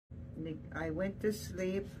I went to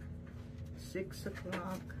sleep 6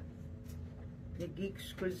 o'clock.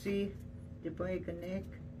 Nagigskozi, di ba ganek?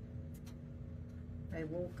 I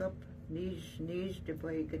woke up, nij, di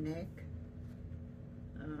ba ganek?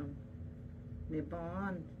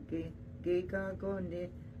 Niban, gegago,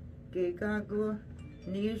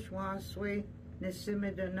 nij waswe,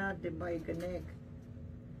 nisimidana, di ba ganek?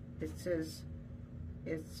 It says,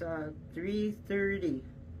 it's 3:30.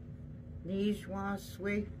 Nij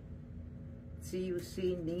waswe. See, you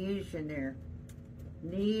see Nij in there.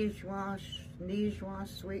 Nij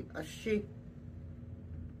waswe ashi.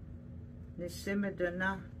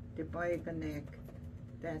 Nisimidana de Baiganek.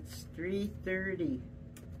 That's 3:30.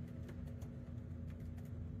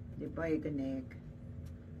 De Baiganek.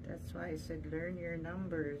 That's why I said learn your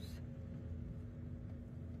numbers.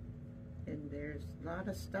 And there's a lot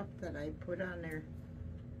of stuff that I put on there.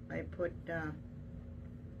 I put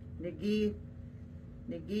Nigi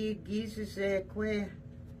Gizekwe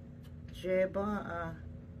Jeba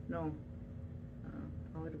no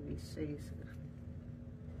how do we say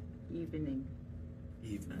evening?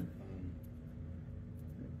 Evening.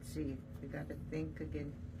 Let's see, we gotta think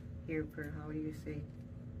again here for how you say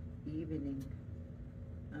evening.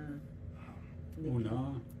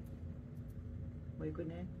 Una.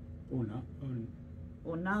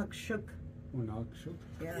 Onag Shuk.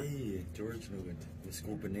 Yeah. Hey, George knew it. Miss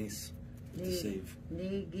Copenhagen. To save.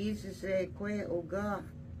 Ni Gizekwe Oga.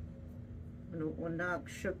 Onag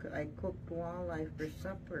Shuk. I cooked walleye for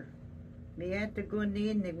supper. Me had to go in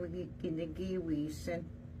and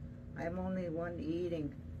I'm only one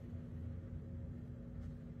eating.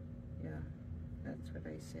 Yeah, that's what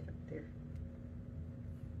I said up there.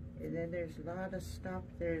 And then there's a lot of stuff.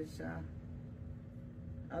 There's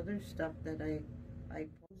other stuff that I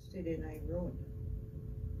posted and I wrote.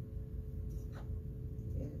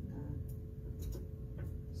 And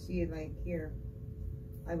see, like here,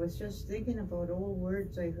 I was just thinking about old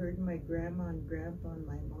words I heard my grandma and grandpa and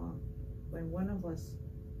my mom. When one of us,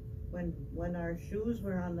 when our shoes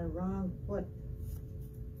were on the wrong foot,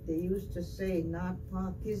 they used to say, not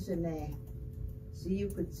pakizane. See, you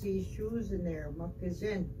could see shoes in there,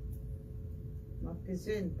 makizin,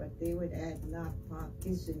 but they would add not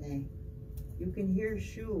pakizane. You can hear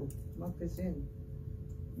shoe, makizin.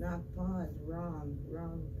 Not pa is wrong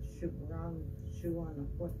shoe on a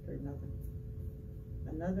foot or nothing.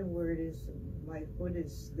 Another word is, my foot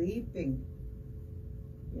is sleeping.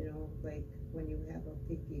 You know, like when you have a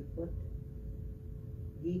picky foot.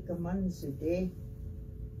 Gikamanzide.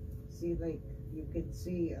 See, like you can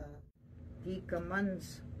see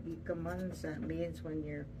gikamans, that means when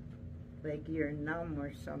you're like you're numb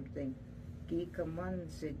or something.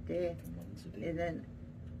 Gikamanzide. And then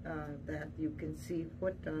that you can see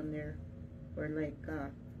foot on there, or like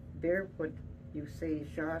barefoot, you say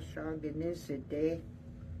shashaganizide.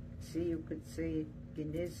 See, you could say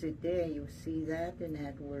Ginizide, you see that in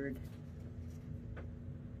that word.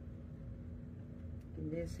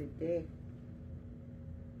 Ginizide.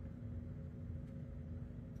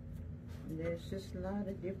 And there's just a lot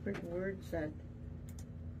of different words that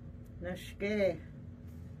Nashke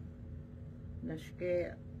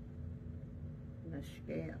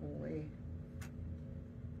away.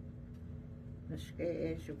 Nashke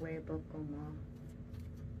is away bakoma.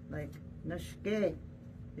 Like Nashke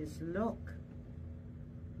is look.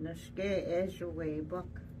 Nashke Ejaway Buck.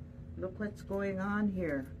 Look what's going on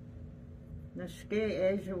here. Nashke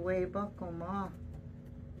Ejaway Buck Oma.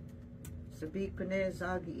 Sabikune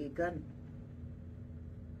Zagi Igan.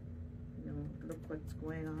 You know, look what's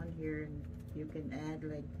going on here, and you can add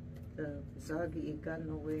like the Zagi Igan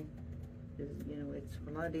away. You know, it's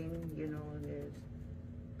flooding, you know, there's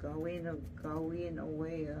going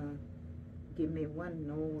away, give me one,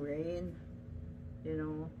 no rain, you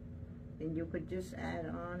know. And you could just add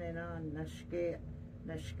on and on. Nashke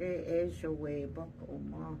Ejaway Bak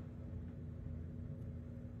Oma.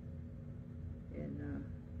 And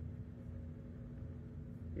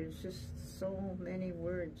there's just so many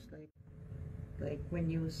words. Like when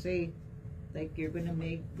you say, like you're gonna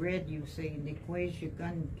make bread, you say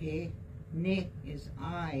Nikweishigan ke. Ne is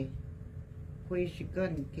I.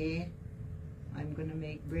 Kweishigan ke. I'm gonna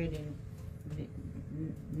make bread in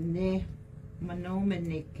ne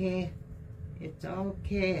manomenike. It's all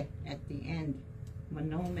ke at the end.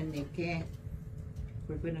 Manomenike.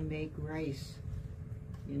 We're gonna make rice,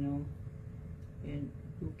 you know, and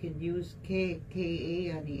you can use ka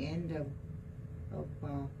on the end of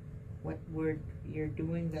what word you're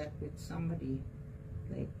doing that with somebody.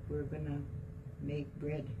 Like we're gonna make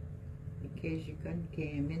bread. In case you couldn't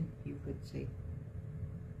came in, you could say,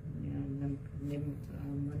 you know,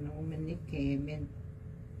 manomenike came in.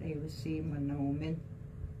 They will see Manoman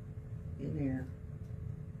in there.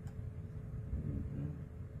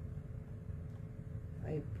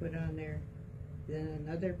 I put on there, then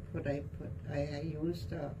another I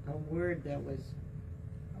used a word that was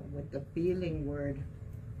with the feeling word.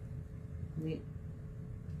 How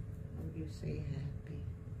do you say happy?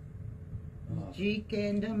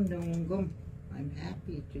 Jikendam nungum. I'm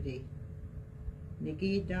happy today.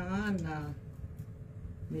 Nigi dana.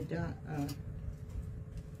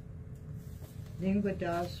 Ningwa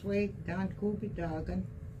daswe dan kubidagan.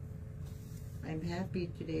 I'm happy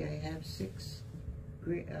today. I have six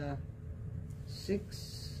great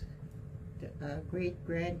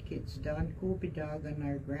grandkids. Dan kubidagan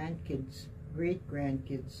are grandkids, great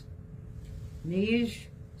grandkids. Nish,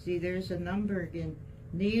 see there's a number again.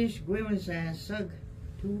 Nish gwimazan sug,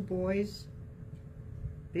 2 boys.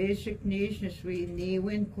 Basic nish naswi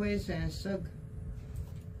niwin kwezan sug,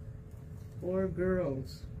 4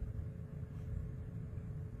 girls.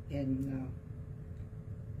 And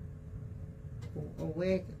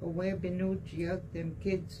away binujiak them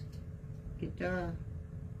kids. Kita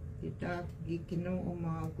gikino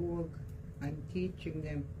umagug. I'm teaching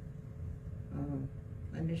them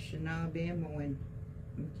Anishinaabe when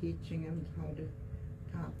I'm teaching them how to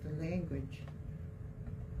talk the language.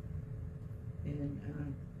 And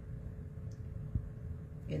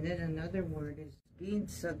then another word is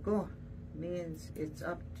ginsago, means it's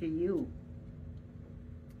up to you.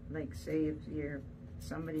 Like say if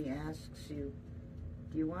somebody asks you,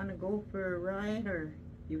 do you want to go for a ride? Or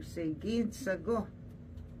you say ginsago,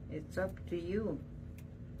 it's up to you.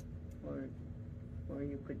 Or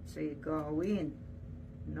you could say gawin,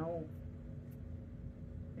 no.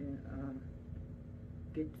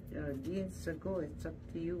 Ginsago, it's up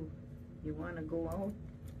to you. You want to go out?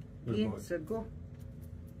 Ginsago.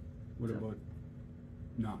 What about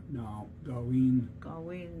now? Gawin.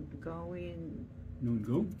 Noon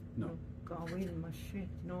go? No. Gawin mashi.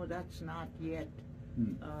 No, that's not yet.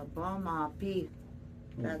 Bamapi.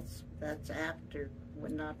 That's after.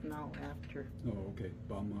 Well, not now, after. Oh, okay.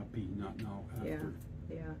 Bamapi, not now, after.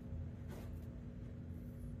 Yeah.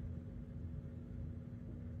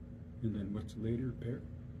 And then what's later, pair?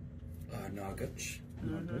 Nagach.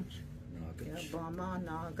 Nagach. Yeah, Bama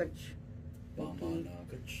Nagach.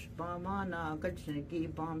 Bama Nagach. Nagi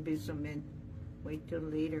Bombizamin. Wait till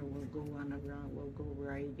later. We'll go on a round. We'll go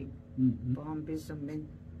riding. Bombizamin.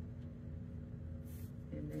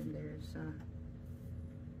 And then there's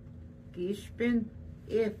Gishpin.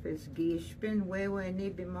 If is Gishpin. Wewe ni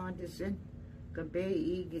bimandisin. Kabe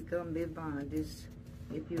igikam bibandis.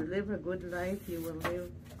 If you live a good life, you will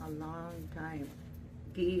live a long time.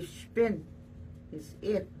 Gishpin is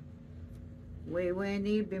if. Wewe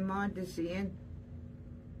ni bimandisin.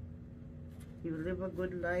 You live a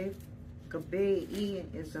good life. Kabe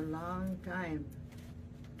is a long time.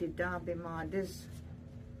 Gida bimandis.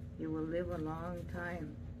 You will live a long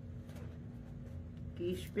time.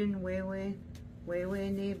 Gishpin wewe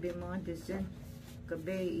ni bimandisin.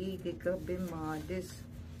 Kabe gikabimadis.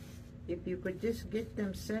 If you could just get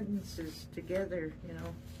them sentences together, you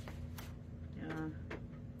know.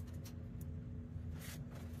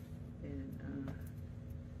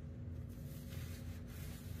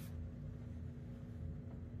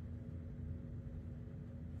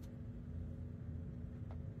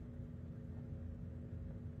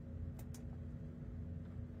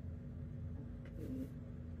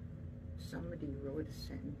 Somebody wrote a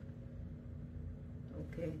sentence.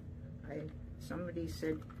 Okay, somebody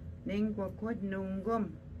said, Ningwa kod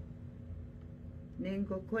nungum.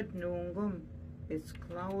 Ningwa kod nungum. It's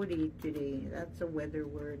cloudy today. That's a weather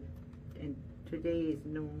word. And today is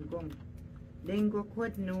nungum. Ningwa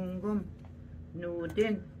kod nungum.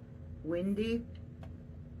 Nudin. Windy.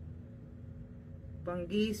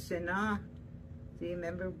 Bungi sena. See,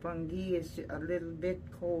 remember bungi is a little bit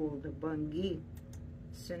cold. Bungi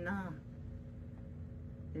sena.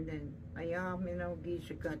 And then, ayam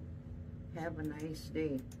gishakat. Have a nice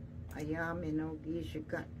day. Ayam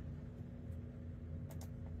gishakat.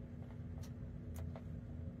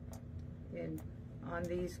 And on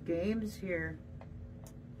these games here,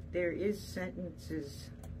 there is sentences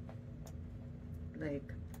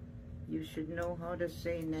like, you should know how to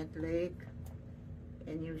say net lake,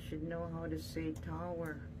 and you should know how to say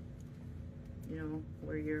tower, you know,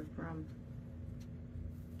 where you're from.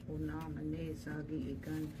 Unamane sagi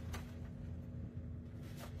ikan.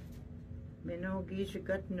 Minogi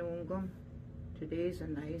shakat nungum. Today's a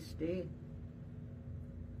nice day.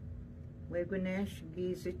 Wegunesh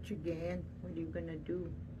gizit again. What are you gonna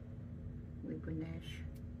do? Wegunesh.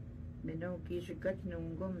 Minogi shakat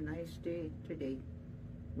nungum. Nice day today.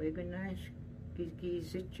 Wegunesh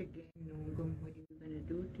Gizit again, Nungum. What are you gonna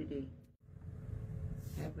do today?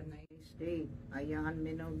 Have a nice day. Ayan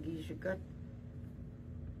Mino Gizikat.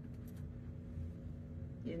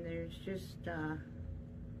 And there's just,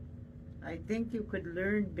 I think you could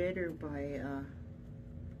learn better by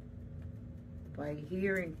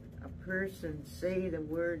hearing a person say the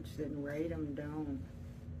words than write them down.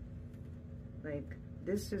 Like,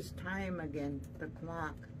 this is time again, the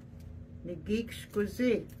clock. Nigiks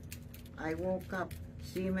kuzi. I woke up.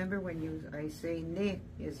 See, remember when I say ne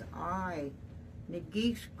is I.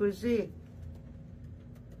 Nigiks kuzi.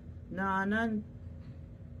 Nanan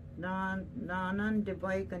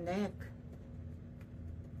debay kanek.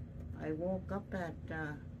 I woke up at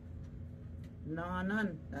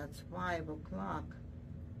nanan, that's 5 o'clock.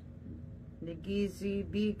 Nigizi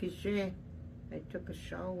bi kishe. I took a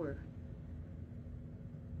shower.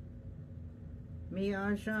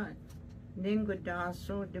 Miaja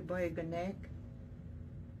ningodaso debay ganek.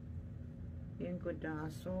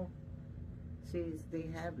 Ingodaso. See, they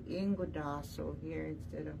have ingodaso here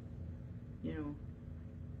instead of, you know,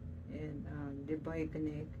 and debay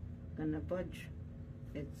ganek gonna budge.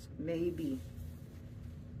 It's maybe.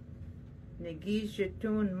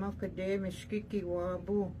 Negijatun makade mishkiki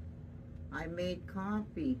wabu. I made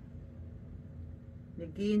coffee.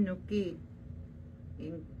 Negi nuki.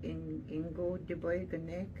 Ingo debay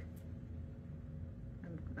ganek.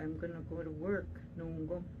 I'm gonna go to work.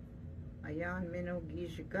 Nungo. Ayan mino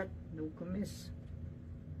gijigat nukumis.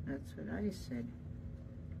 That's what I said.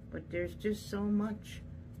 But there's just so much.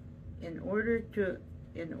 In order to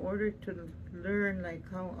learn like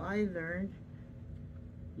how I learned,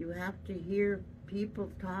 you have to hear people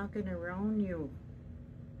talking around you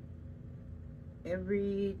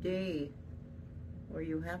every day, or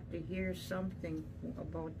you have to hear something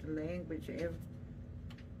about the language. You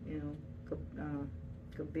know,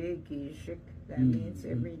 kabegishik. That means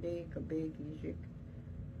every day kabegishik.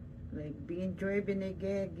 Like being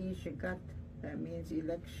joybinege gishikat. That means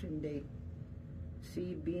election day.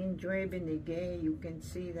 See, being joybinege, you can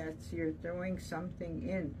see that's you're throwing something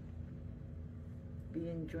in.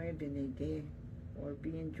 Being joybinege or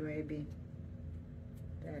being joybi.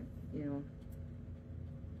 That, you know,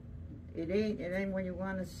 it ain't, and then when you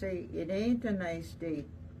want to say it ain't a nice day,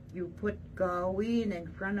 you put gawin in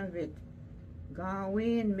front of it.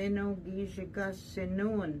 Gawin mino gishigas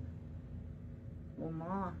sinun.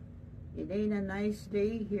 Oma, it ain't a nice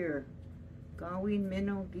day here. Gawin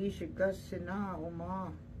mino gishigas sina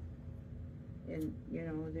oma. And you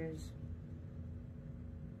know, there's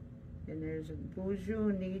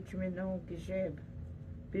buju nij mino gisheb.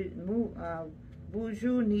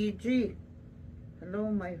 Buju niji.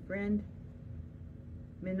 Hello, my friend.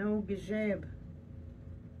 Mino gisheb.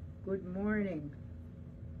 Good morning.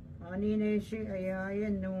 Anin eshi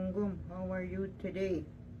ayayen nungum. How are you today?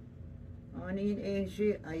 Anin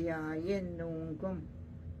eshi ayayen nungum.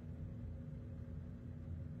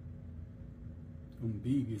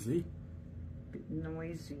 Umbigisi.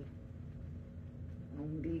 Noisy.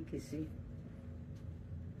 Umbigisi.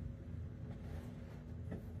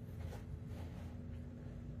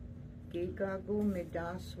 Gigago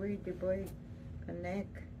medaswe deboy kanek.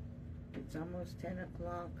 It's almost 10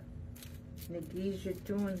 o'clock.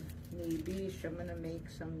 Negijatun nibish. I'm gonna make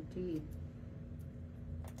some tea.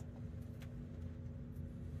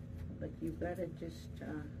 But you gotta just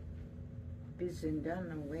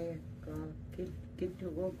bizindan away. Get to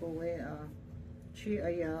work away. Chi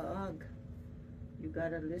ayaag. You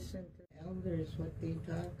gotta listen to elders, what they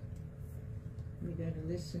talk. You gotta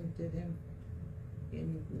listen to them.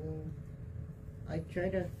 And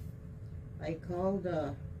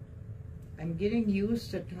I'm getting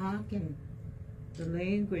used to talking the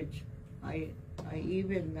language. I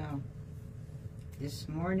even this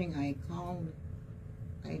morning I called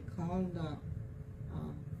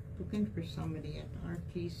looking for somebody at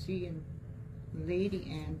RTC, and the lady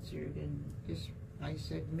answered, and I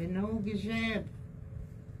said Mino Gizeb.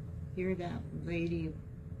 Hear that lady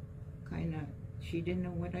kinda, she didn't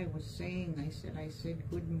know what I was saying. I said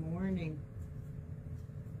good morning.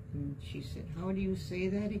 And she said, how do you say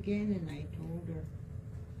that again? And I told her.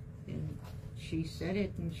 And she said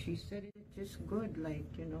it, and she said it just good,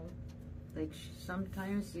 like, you know, like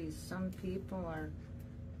sometimes some people are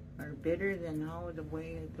better than how the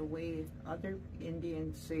way other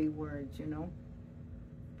Indians say words, you know.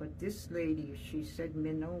 But this lady, she said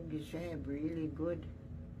Mino Gizeb really good.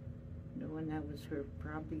 You know, and that was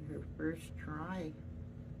probably her first try.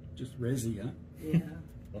 Just Resi, huh? Yeah.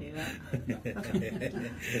 Yeah.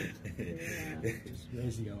 Yeah. Just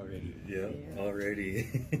Resi already. Yeah, Yeah. already.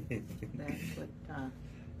 That's what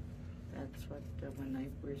That's what, when I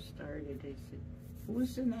first started, I said,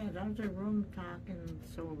 who's in that other room talking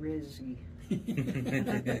so rizzy?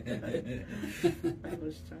 I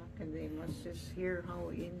was talking, they must just hear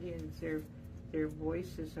how Indians, their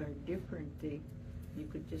voices are different. You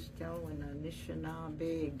could just tell when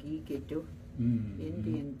Anishinaabe, Gigidu,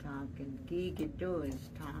 Indian talking, Gigidu is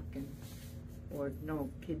talking, or no,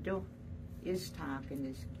 Kidu is talking,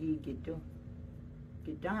 is Gigidu.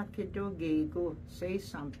 Gida Kidu Gigu, say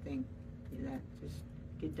something. That just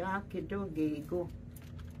Gida Kidu Gigu.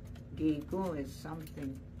 Gigu is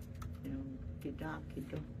something, you know, Gida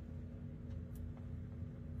Kidu.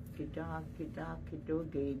 Gida Kidu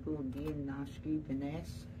Gigu, Gin Nashki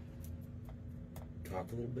Benes. Talk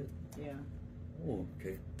a little bit? Yeah. Oh,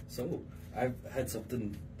 okay. So, I've had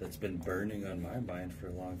something that's been burning on my mind for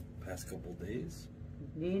a long past couple days.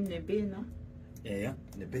 Ni Nibi, no? Yeah,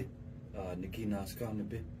 Nibi. Niki Naska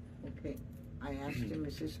Nibi. Okay. I asked him,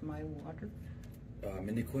 is this my water?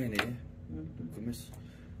 Minikwe ne? Kumis.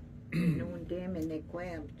 Noon day,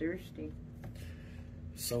 Minikwe, I'm thirsty.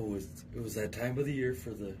 So, it was that time of the year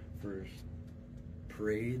for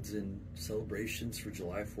parades and celebrations for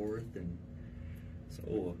July 4th, and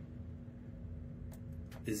so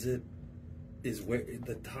the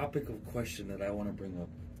topic of question that I want to bring up,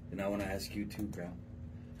 and I want to ask you too, Graham,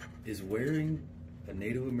 is wearing a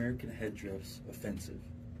Native American headdress offensive?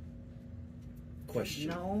 Question.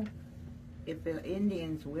 No, if the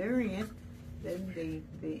Indians wearing it, then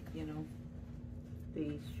they you know,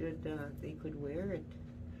 they should they could wear it.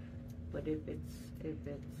 But if it's you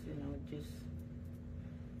know, just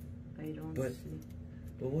I don't see.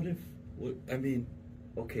 But what I mean,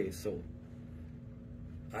 okay, so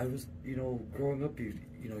I was, you know, growing up, you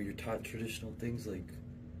know, you're taught traditional things like,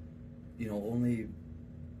 you know, only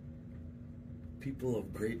people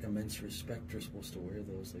of great immense respect are supposed to wear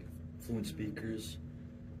those, like fluent speakers,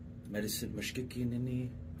 medicine, mashkikinini,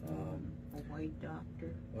 a white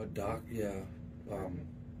doctor. Yeah.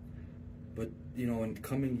 But you know, in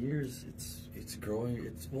coming years, it's growing.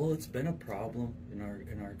 It's been a problem in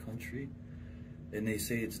our country, and they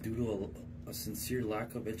say it's due to a sincere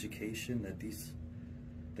lack of education that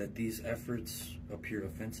these efforts appear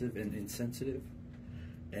offensive and insensitive,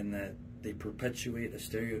 and that they perpetuate a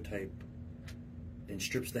stereotype and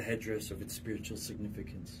strips the headdress of its spiritual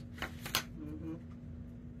significance.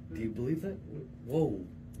 Do you believe that? Whoa!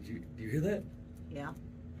 Do you hear that? Yeah.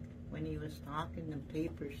 When he was talking, the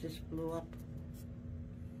papers just blew up.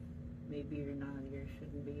 Maybe you're not here,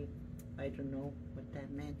 shouldn't be. I don't know what that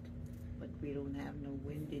meant, but we don't have no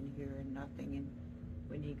wind in here and nothing. And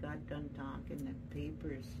when he got done talking, the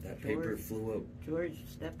papers. Paper flew up. George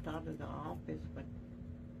stepped out of the office, but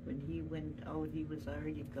when he went out, he was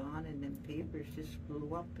already gone, and then papers just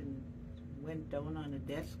flew up and went down on the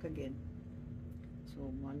desk again.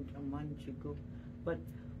 So a month ago. But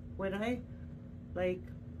what I like.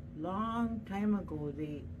 Long time ago,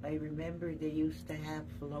 I remember they used to have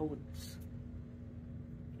floats,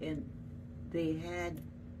 and they had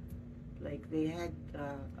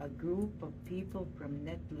a group of people from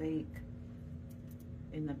Net Lake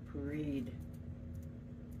in a parade,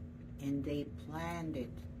 and they planned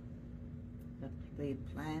it.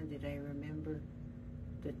 I remember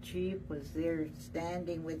the chief was there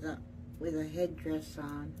standing with a headdress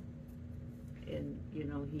on, and you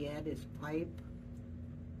know, he had his pipe.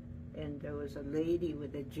 And there was a lady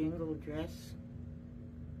with a jingle dress.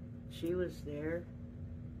 She was there,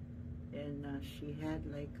 and she had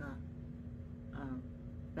like a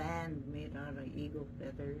band made out of eagle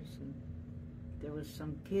feathers, and there was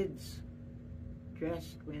some kids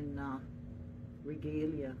dressed in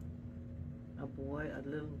regalia. A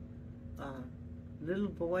little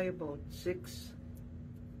boy about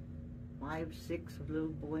 5, 6, a little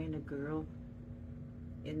boy and a girl,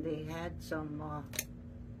 and they had some.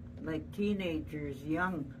 Like teenagers,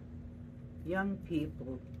 young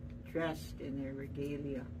people dressed in their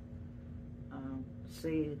regalia.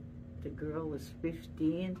 Say the girl was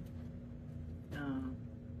 15.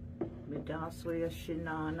 Midaswaya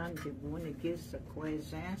Shinanan Dibunagis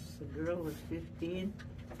Akwazas. The girl was 15.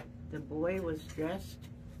 The boy was dressed.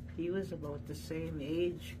 He was about the same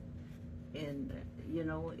age, and you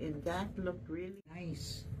know, and that looked really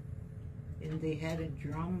nice. And they had a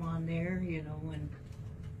drum on there, you know,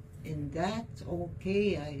 and that's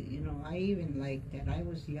okay. I even liked that. I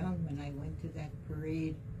was young when I went to that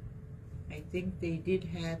parade. I think they did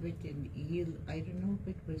have it in Ely. I don't know if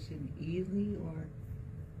it was in Ely or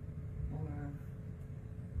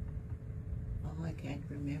oh, I can't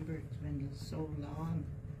remember. It's been so long.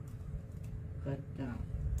 But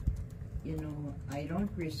you know, I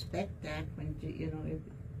don't respect that when, you know,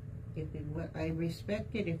 if it I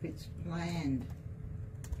respect it if it's planned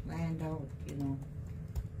out, you know.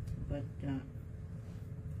 But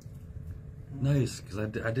Nice, because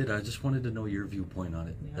I just wanted to know your viewpoint on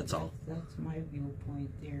it. yeah, That's all. That's my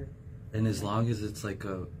viewpoint there. And as long as it's like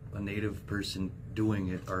a native person doing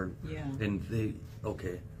it, or Yeah. and they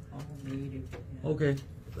okay, All native. Yeah. okay.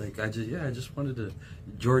 Like I just wanted to.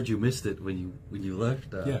 George, you missed it when you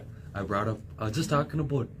left. Yeah. I brought up. I was just talking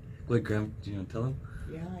about. Like, Graham, do you want to tell him?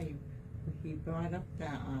 Yeah, he brought up the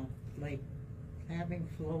like having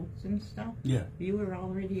floats and stuff. Yeah. You were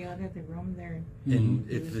already out of the room there. And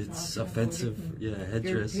He if was it's talking about offensive, it, yeah, and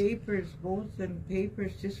headdress. Your papers, both them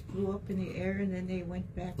papers, just flew up in the air and then they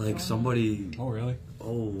went back Like down. somebody. Oh, really?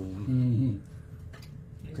 Oh. Mm-hmm.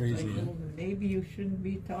 It's Crazy, like, huh? well, maybe you shouldn't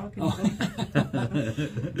be talking Oh. about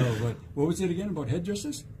it. No, what was it again about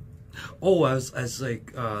headdresses? Oh, as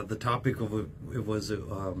like the topic of it was.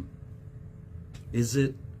 Is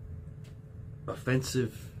it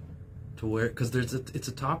offensive to wear? Because it's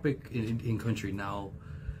a topic in country now.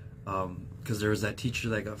 Because there was that teacher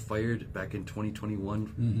that got fired back in 2021.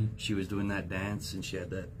 Mm-hmm. She was doing that dance and she had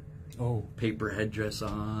that Oh. paper headdress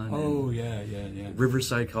on. Oh, and yeah.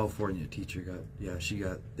 Riverside, California teacher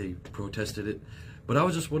they protested it. But I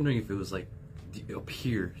was just wondering if it was like up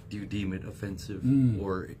here, do you deem it offensive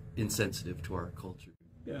or insensitive to our culture?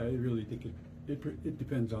 Yeah, I really think it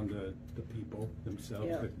depends on the people themselves,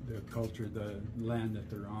 Yeah. the culture, the land that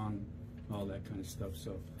they're on, all that kind of stuff.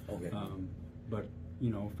 So, Okay. But you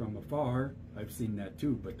know, from afar, I've seen that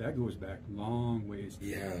too. But that goes back long ways.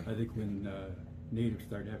 Yeah. I think when natives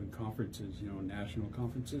started having conferences, you know, national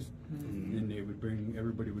conferences, and they would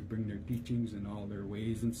everybody would bring their teachings and all their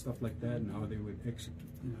ways and stuff like that, and how they would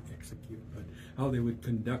but how they would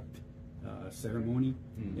conduct ceremony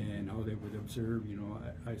and how they would observe. You know,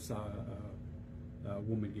 I saw a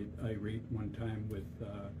woman get irate one time with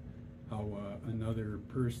how another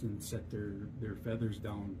person set their feathers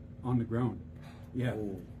down on the ground. Yeah,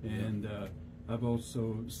 Oh, and I've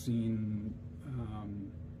also seen,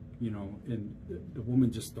 you know, and the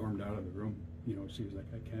woman just stormed out of the room. You know, she was like,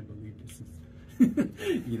 "I can't believe this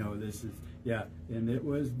is, you know, this is, yeah." And it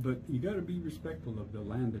was, but you got to be respectful of the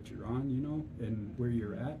land that you're on, you know, and where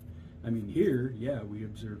you're at. I mean, here, yeah, we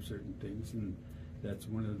observe certain things, and that's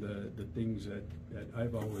one of the things that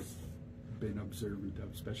I've always been observant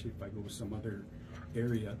of, especially if I go to some other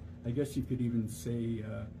area. I guess you could even say,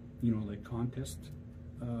 you know, like contest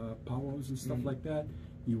powwows and stuff like that.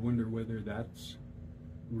 You wonder whether that's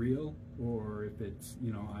real or if it's,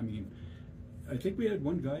 you know, I mean, I think we had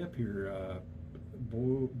one guy up here,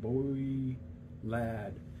 Bowie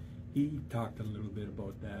Ladd. He talked a little bit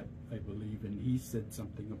about that, I believe, and he said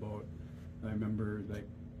something about, I remember like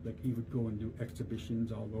he would go and do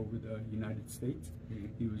exhibitions all over the United States.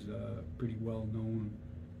 He was a pretty well-known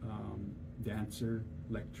dancer,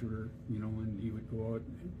 lecturer, you know, and he would go out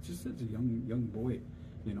just as a young boy,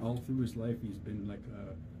 and all through his life he's been like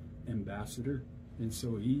a ambassador, and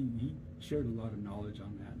so he shared a lot of knowledge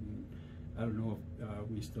on that. And I don't know if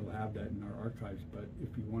we still have that in our archives, but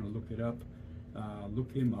if you want to look it up,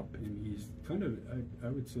 look him up, and he's kind of, I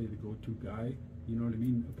would say, the go-to guy, you know what I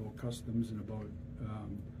mean, about customs and about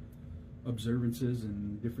observances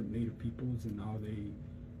and different Native peoples and how they,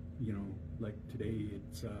 you know, like today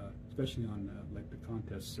it's especially on like the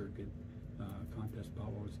contest circuit, contest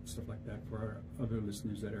powwows and stuff like that. For our other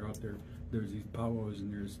listeners that are out there, there's these powwows,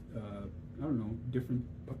 and there's I don't know, different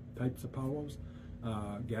types of powwows,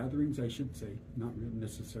 gatherings, I should say, not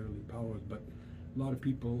necessarily powwows, but a lot of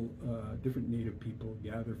people, different Native people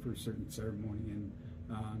gather for a certain ceremony, and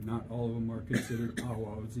not all of them are considered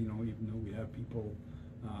powwows, you know, even though we have people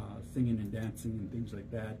singing and dancing and things like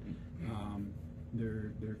that.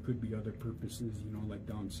 There could be other purposes, you know, like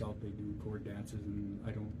down south they do cord dances, and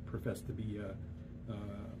I don't profess to be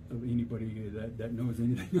anybody that knows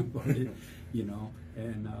anything about it, you know,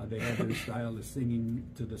 and they have their style of singing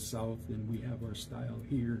to the south, and we have our style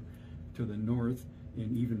here to the north,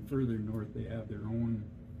 and even further north they have their own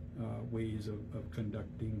ways of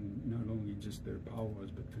conducting not only just their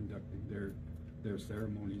powwows but conducting their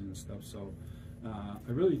ceremonies and stuff. So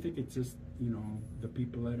I really think it's just, you know, the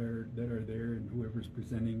people that are there and whoever's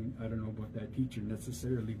presenting. I don't know about that teacher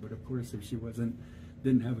necessarily, but of course if she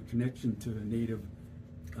didn't have a connection to the Native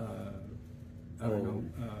I don't know,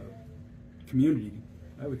 community,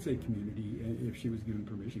 I would say community, if she was given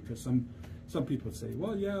permission, because some people say,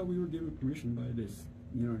 well, yeah, we were given permission by this,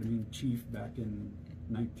 you know what I mean, chief back in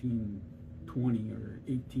 1920 or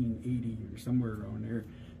 1880 or somewhere around there,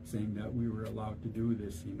 saying that we were allowed to do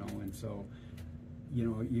this, you know. And so, you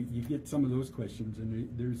know, you get some of those questions, and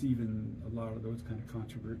there's even a lot of those kind of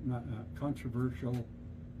controversial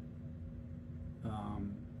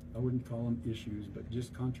I wouldn't call them issues, but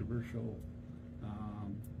just controversial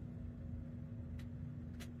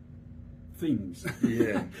things,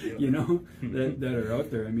 Yeah. you know, that are out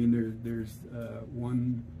there. I mean, there's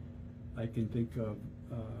one I can think of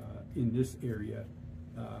in this area,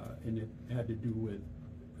 and it had to do with,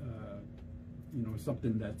 you know,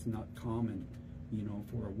 something that's not common, you know,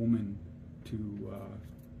 for a woman to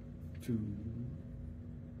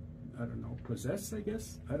I don't know, possess, I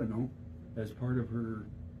guess, I don't know, as part of her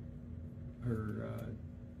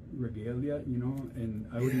regalia, you know, and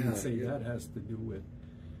I would even say that has to do with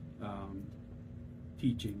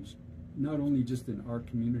teachings, not only just in our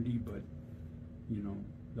community, but, you know,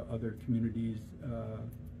 the other communities,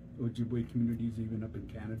 Ojibwe communities, even up in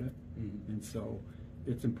Canada. Mm-hmm. And so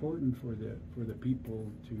it's important for the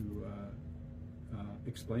people to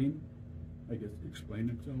explain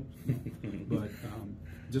themselves, but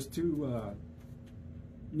just to,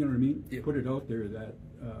 you know what I mean? Yep. Put it out there that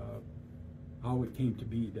how it came to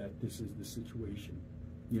be that this is the situation,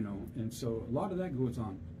 you know. And so a lot of that goes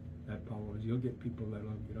on at powwows. You'll get people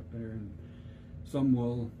that'll get up there, and some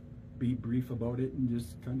will be brief about it and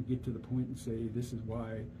just kind of get to the point and say, this is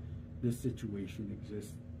why this situation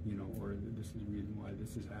exists, you know, or this is the reason why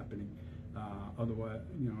this is happening. Otherwise,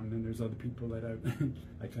 you know, and then there's other people that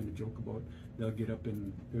I kind of joke about. They'll get up,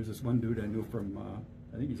 and there's this one dude I knew from,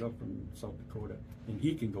 I think he's up from South Dakota, and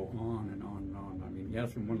he can go on and on and on. I mean, you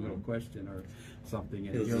ask him one little question or something,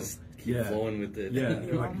 and he'll just keep flowing with it. Yeah,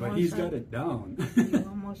 but he's got it down. You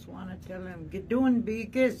almost want to tell him, get doing,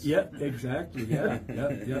 Beakus. Yeah, exactly. Yeah,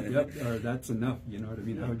 yep. Or that's enough. You know what I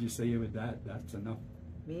mean? How would you say it with that? That's enough.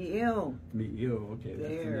 Me ill. Me ill. Okay,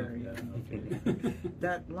 there. That's enough. Yeah, okay.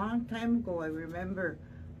 That long time ago, I remember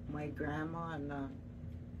my grandma, and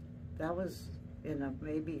that was in a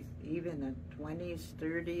maybe even the 20s,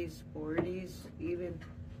 30s, 40s, even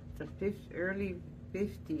the early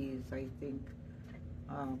 50s, I think.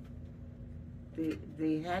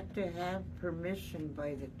 They had to have permission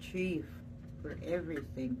by the chief for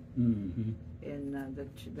everything. Mm-hmm. And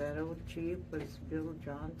that old chief was Bill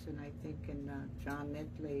Johnson, I think, and John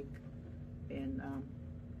Netlake. And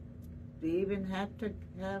they even had to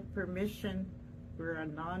have permission for a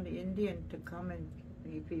non-Indian to come, and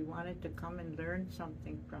if he wanted to come and learn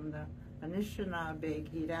something from the Anishinaabe,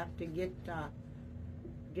 he'd have to get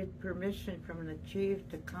permission from the chief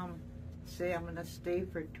to come, say, I'm going to stay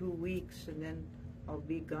for 2 weeks and then I'll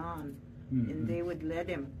be gone. Mm-hmm. And they would let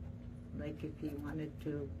him, like if he wanted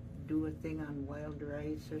to do a thing on wild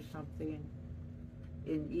rice or something.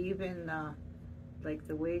 And even like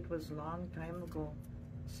the way it was a long time ago,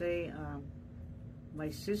 say my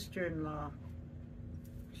sister-in-law,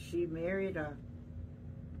 she married a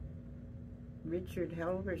Richard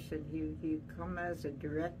Helverson. He come as a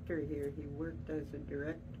director here. He worked as a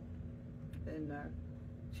director, and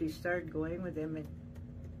she started going with him, and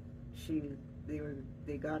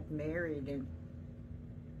they got married, and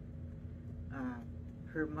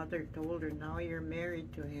her mother told her, now you're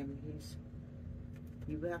married to him.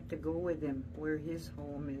 You have to go with him where his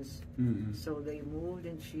home is. Mm-hmm. So they moved,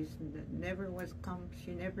 and she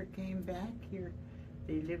never came back here.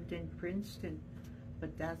 They lived in Princeton.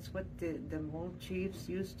 But that's what the old chiefs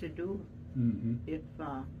used to do. Mm-hmm. If,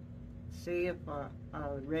 say if a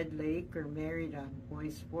Red Laker married a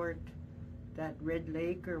Boyce Fort, that Red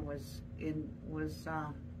Laker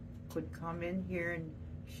could come in here, and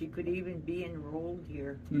she could even be enrolled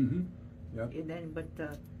here. Mm-hmm. Yep. And then, but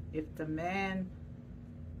if the man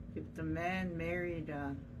married,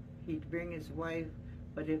 he'd bring his wife.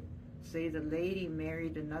 But if, say, the lady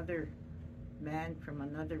married another man from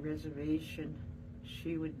another reservation,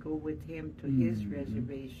 she would go with him to his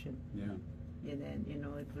reservation. Yeah. And then, you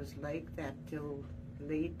know, it was like that till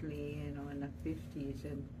lately, you know, in the 50s,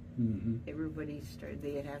 and everybody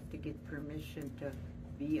they have to get permission to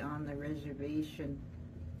be on the reservation.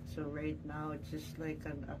 So right now it's just like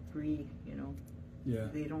a free, you know. Yeah.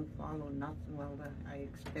 They don't follow nothing. Well, I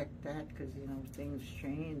expect that because, you know, things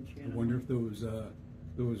change. You know? I wonder if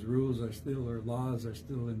those rules are still, or laws are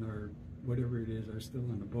still in our, whatever it is, are still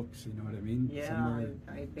in the books. You know what I mean? Yeah,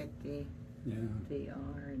 I bet they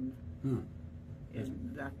are, and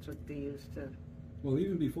that's what they used to. Well,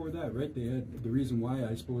 even before that, right? They had the reason why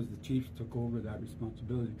I suppose the chiefs took over that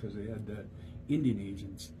responsibility because they had the Indian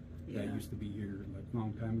agents that used to be here like a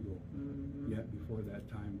long time ago. Mm-hmm. Yeah, before that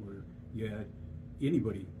time, where you had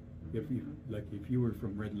anybody, if you were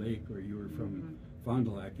from Red Lake or you were from Fond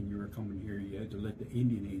du Lac and you were coming here, you had to let the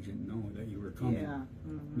Indian agent know that you were coming. Yeah,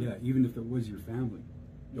 yeah, even if it was your family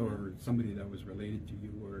or somebody that was related to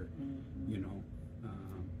you, or you know,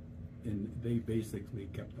 and they basically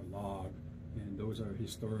kept a log and those are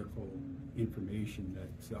historical information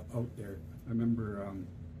that's out there. I remember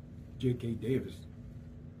J.K. Davis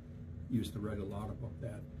used to write a lot about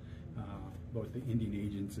that, about the Indian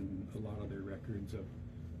agents and a lot of their records of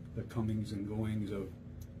the comings and goings of,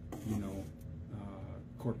 you know,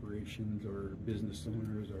 corporations or business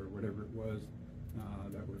owners or whatever it was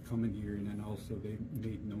that were coming here, and then also they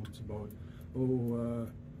made notes about,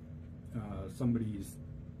 somebody's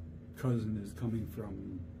cousin is coming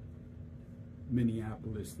from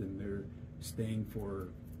Minneapolis and they're staying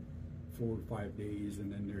for 4 or 5 days,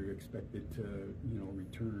 and then they're expected to, you know,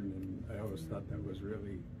 return. And I always thought that was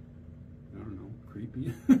really, I don't know,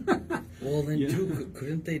 creepy. Well, then too,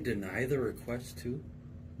 couldn't they deny the request too?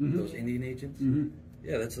 Those Indian agents?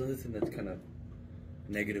 Yeah, that's another thing that's kind of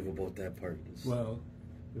negative about that part. Well,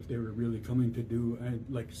 if they were really coming to do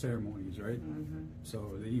like ceremonies, right?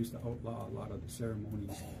 So they used to outlaw a lot of the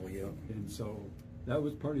ceremonies. Oh, yeah. And so that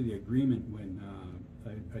was part of the agreement when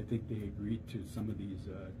I think they agreed to some of these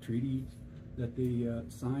treaties that they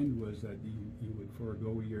signed, was that you would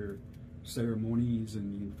forego your ceremonies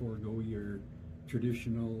and you'd forego your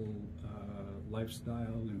traditional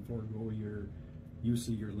lifestyle and forego your use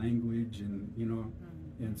of your language, and you know,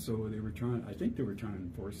 and so they were trying, I think they were trying to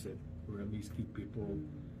enforce it, or at least keep people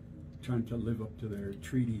trying to live up to their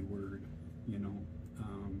treaty word, you know.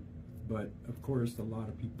 But of course, a lot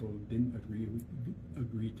of people didn't agree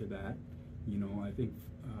to that. You know, I think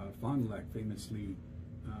Fond du Lac famously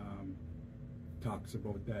talks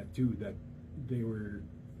about that too. That they were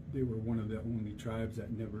one of the only tribes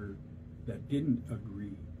that didn't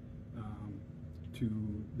agree to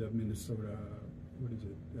the Minnesota, what is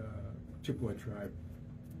it, Chippewa tribe.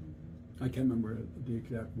 I can't remember the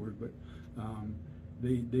exact word, but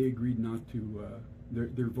they agreed not to.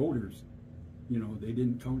 Their voters, you know, they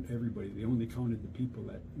didn't count everybody. They only counted the people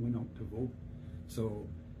that went out to vote. So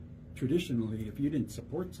traditionally, if you didn't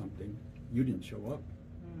support something, you didn't show up,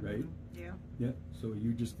 right? Yeah. Yeah. So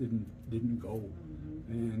you just didn't go,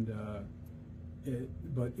 and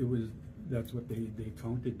but it was, that's what they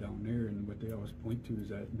counted down there, and what they always point to is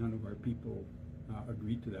that none of our people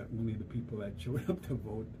agreed to that. Only the people that showed up to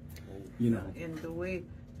vote, you know. And the way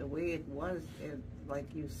it was,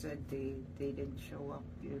 like you said, they didn't show up.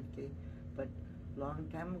 But long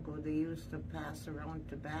time ago, they used to pass around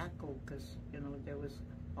tobacco, because, you know, there was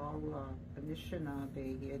all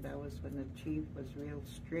Anishinaabe here. That was when the chief was real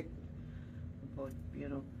strict about, you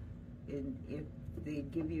know, if they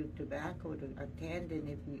give you tobacco to attend, and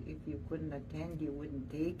if you couldn't attend, you wouldn't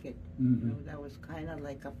take it. You know, that was kind of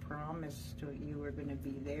like a promise to you were going to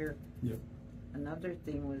be there. Yep. Another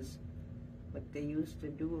thing was what they used to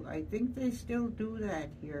do. I think they still do that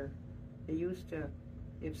here. They used to,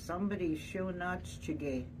 if somebody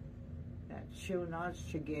shunachchige, that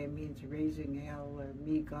shunachchige means raising hell, or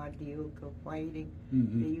me God Diuka, fighting.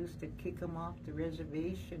 They used to kick them off the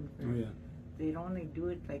reservation. They'd only do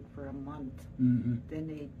it like for a month. Then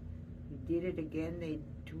they did it again,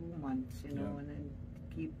 2 months, you know, and then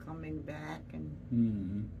keep coming back. And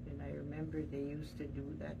and I remember they used to do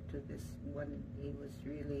that to this one. He was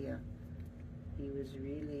really a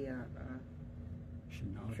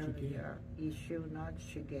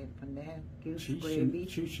Ishunachchige Pane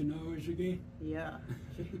Shunachchige. Yeah.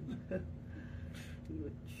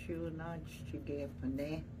 Shunachchige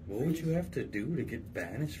Pane. What would you have to do to get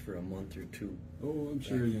banished for a month or 2? Oh, I'm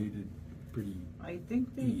sure you did pretty. I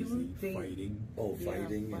think they easy do fighting. Oh,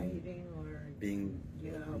 fighting. Yeah, fighting or being.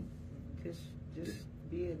 Yeah, just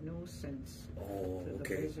be a nuisance to the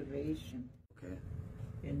okay. reservation. Okay.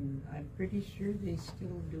 And I'm pretty sure they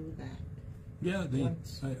still do that. Yeah,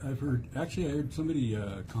 I've heard. Actually, I heard somebody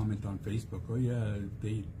comment on Facebook. Oh yeah,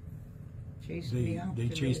 they chased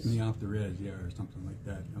me off the res, yeah, or something like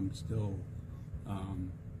that. I'm still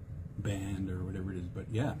banned or whatever it is. But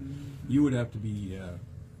yeah, you would have to be,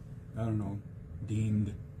 I don't know,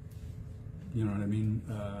 deemed. You know what I mean?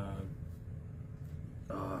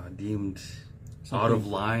 Deemed out of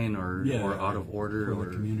line or out of order for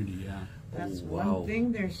the community. Yeah. That's one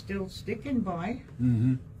thing they're still sticking by.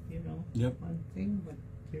 You know, one thing, but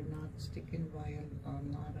they're not sticking by a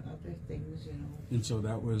lot of other things, you know. And so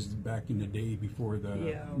that was back in the day before the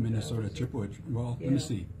Minnesota Chippewa. Well, let me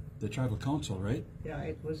see, the tribal council, right? Yeah,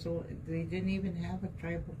 it was. They didn't even have a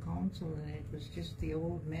tribal council, and it was just the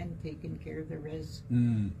old men taking care of the res.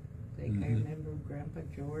 Like I remember Grandpa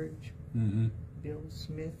George, Bill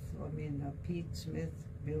Smith. Pete Smith,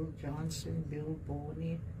 Bill Johnson, Bill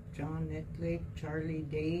Boney, John Netlake, Charlie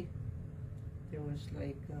Day. There was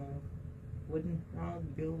like Wooden Frog,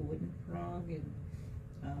 Bill Wooden Frog, and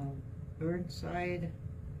Burnside,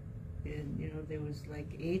 and you know there was like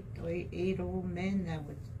eight old men that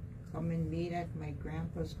would come and meet at my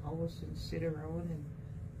grandpa's house and sit around, and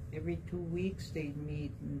every 2 weeks they'd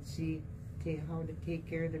meet and see how to take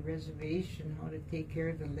care of the reservation, how to take care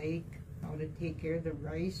of the lake, how to take care of the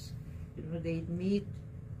rice. You know, they'd meet,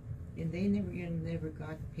 and they never, you know, never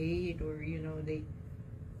got paid, or you know, they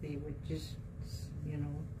would just, you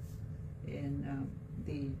know, and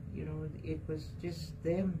they, you know, it was just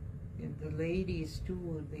them and the ladies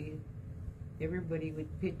too. Everybody would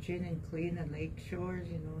pitch in and clean the lake shores.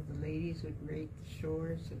 You know, the ladies would rake the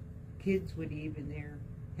shores. The kids would even there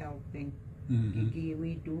helping.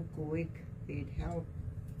 We do quick. They'd help.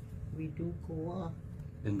 We do go.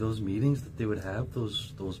 In those meetings that they would have,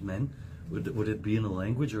 those men, would it be in a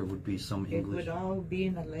language or would it be some English? It would all be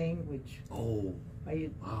in a language. Oh,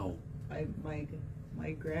 wow.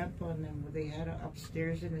 My grandpa and them, they had it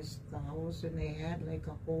upstairs in the house, and they had like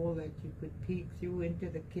a hole that you could peek through into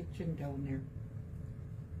the kitchen down there.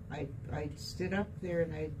 I'd sit up there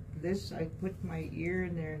and I'd put my ear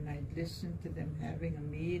in there and I'd listen to them having a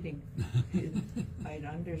meeting. I'd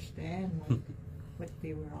understand what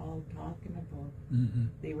they were all talking about.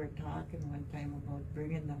 They were talking one time about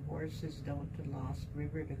bringing the horses down to Lost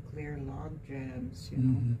River to clear log jams, you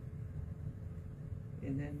know.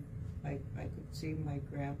 And then I could see my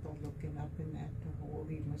grandpa looking up in that hole.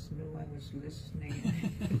 He must knew I was listening.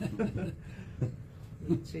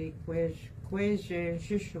 He'd say,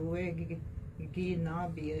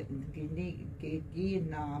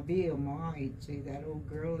 he'd say, that old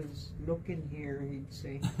girl is looking here, he'd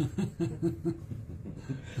say.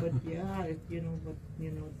 But yeah, you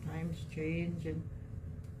know, times change, and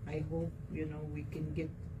I hope, you know, we can get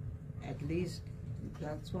at least.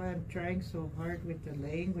 That's why I'm trying so hard with the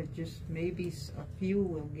language. Just maybe a few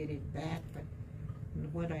will get it back, but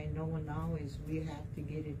what I know now is we have to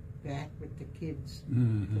get it back with the kids,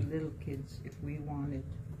 the little kids, if we want it.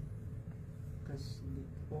 Because the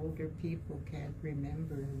older people can't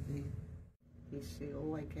remember. They say,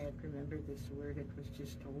 oh, I can't remember this word. It was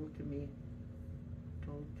just told to me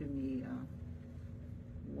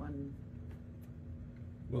one.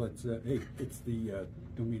 Well, it's hey, it's the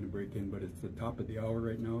don't mean to break in, but it's the top of the hour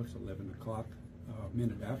right now. It's 11 o'clock,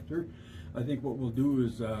 minute after. I think what we'll do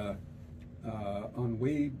is on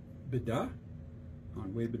way bida,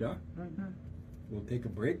 we'll take a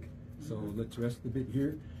break. So let's rest a bit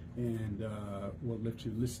here, and we'll let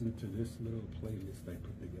you listen to this little playlist I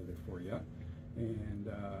put together for you. And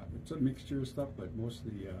it's a mixture of stuff, but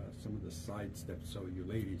mostly some of the side steps. So you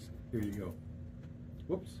ladies, here you go.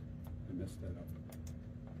 Whoops, I messed that up.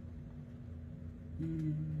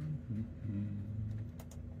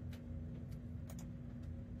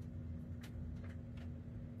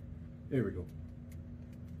 There we go.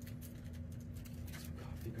 Some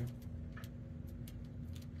coffee, girl.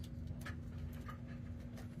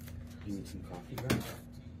 You need some coffee, girl?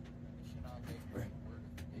 Right.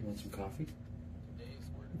 You want some coffee?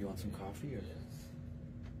 You want some coffee,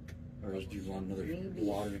 or else do you want another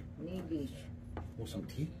water? Nebish. Or some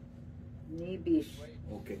tea? Nebish.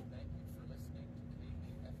 Okay.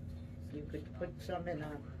 You could put some in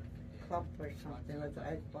a cup or something.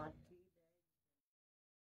 I bought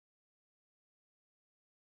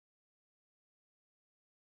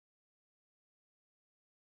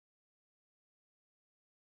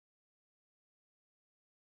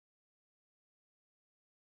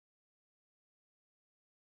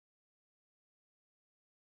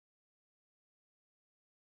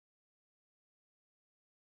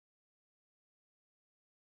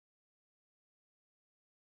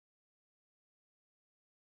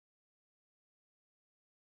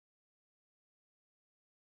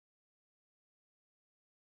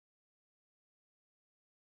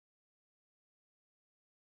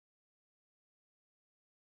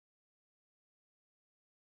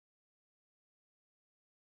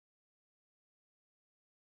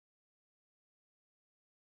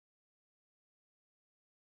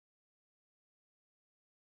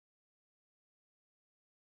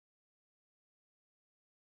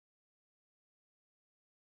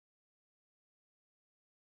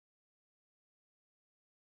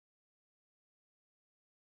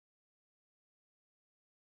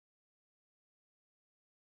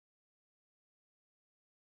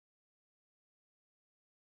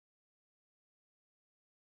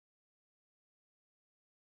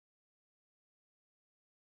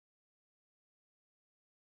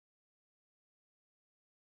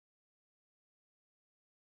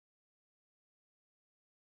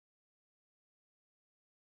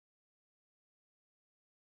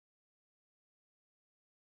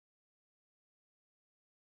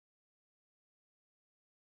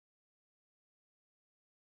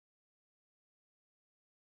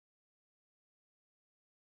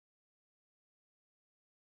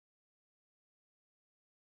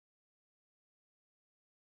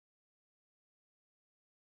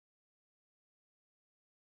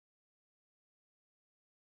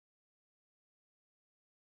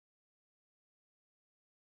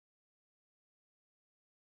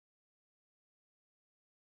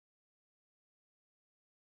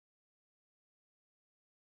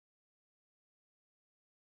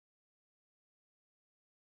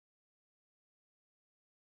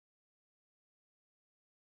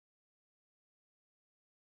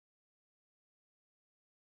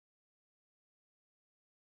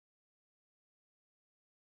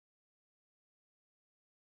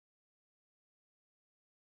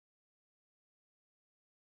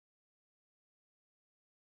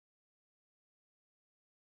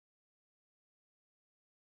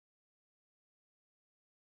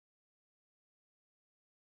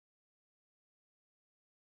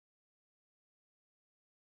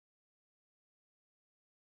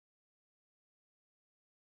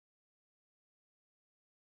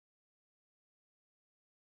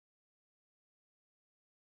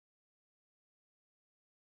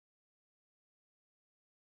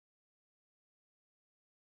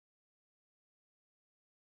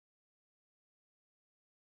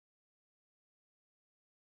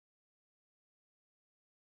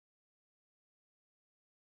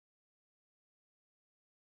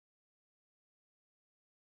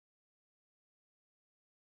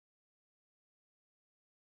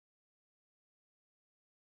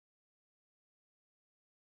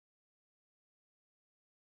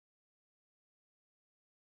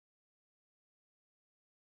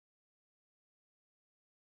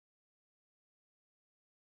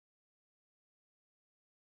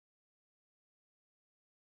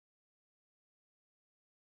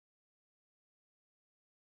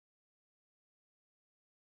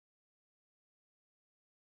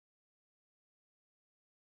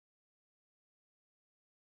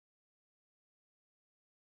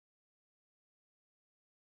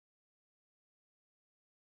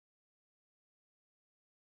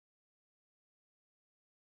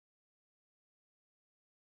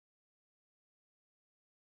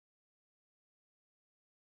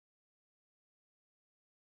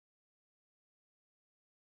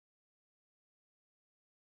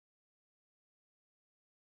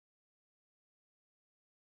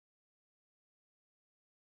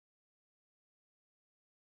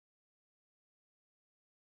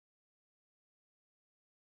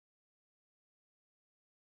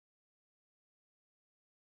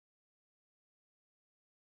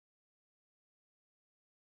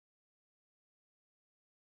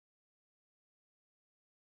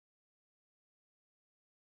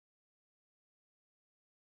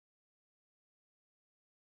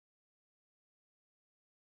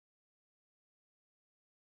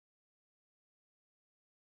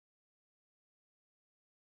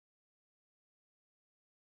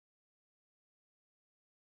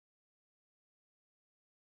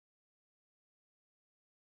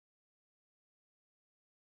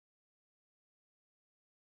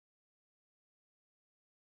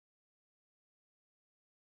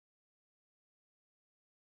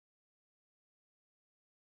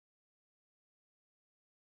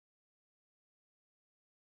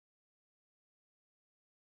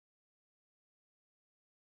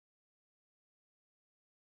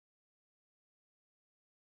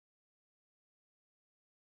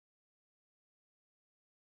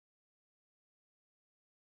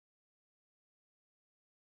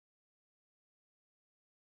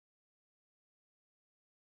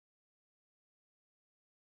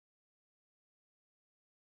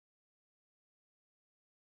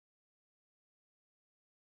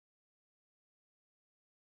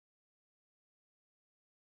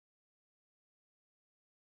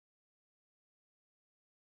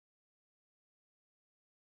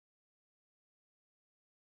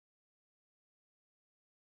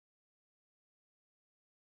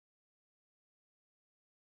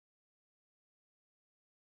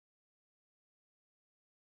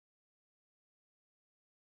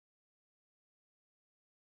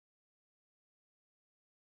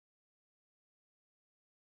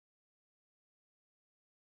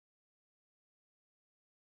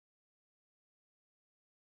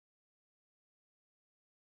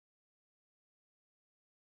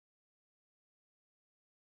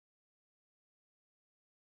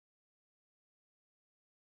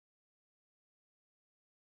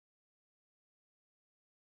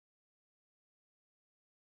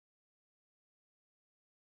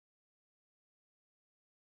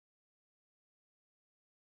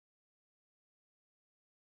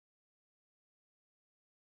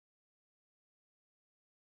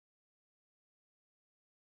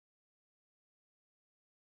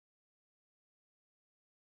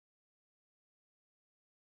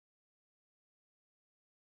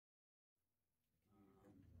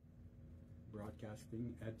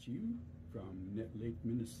broadcasting at you from Net Lake,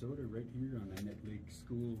 Minnesota, right here on the Net Lake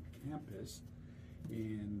School campus.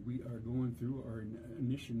 And we are going through our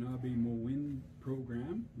Anishinaabe Mowin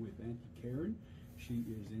program with Auntie Karen. She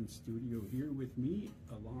is in studio here with me,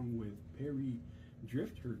 along with Perry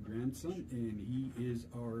Drift, her grandson, and he is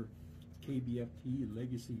our KBFT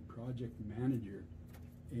Legacy Project Manager.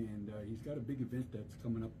 And he's got a big event that's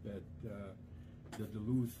coming up at the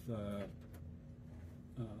Duluth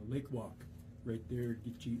Lake Walk, right there,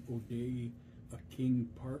 Gitchi O'Day King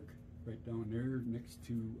Park, right down there next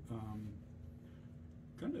to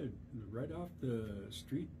kind of right off the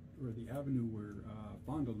street or the avenue where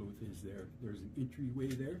Fonduluth is there. There's an entryway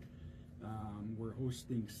there. We're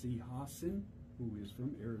hosting C. Hassan, who is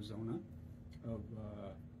from Arizona, of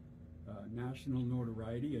national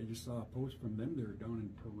notoriety. I just saw a post from them. They're down in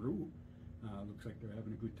Peru. Looks like they're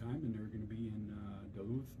having a good time, and they're going to be in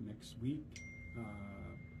Duluth next week,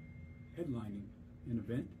 headlining an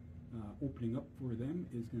event. Opening up for them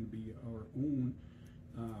is going to be our own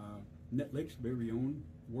Net Lake's very own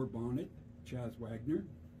War Bonnet, Chaz Wagner.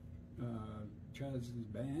 Chaz's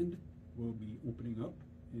band will be opening up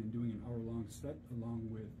and doing an hour-long set along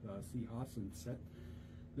with C. Hassan's set.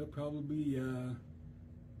 They'll probably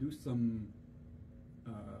do some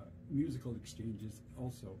musical exchanges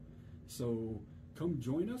also. So come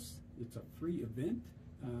join us. It's a free event.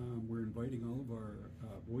 We're inviting all of our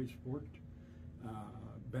Boys Fort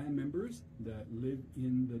band members that live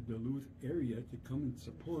in the Duluth area to come and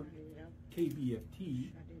support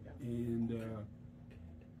KBFT and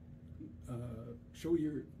show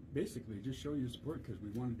your, basically just show your support, because we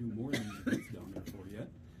want to do more of these events down there for you.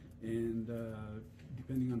 And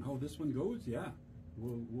depending on how this one goes, yeah,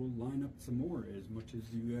 we'll line up some more, as much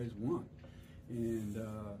as you guys want. And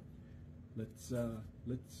let's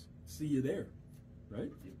see you there, right?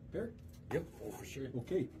 Fair? Yep, oh, for sure.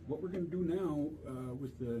 Okay, what we're going to do now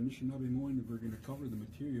with the Anishinaabe Moine, we're going to cover the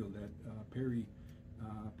material that Perry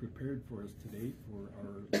prepared for us today for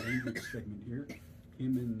our language segment here.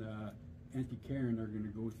 Him and Auntie Karen are going to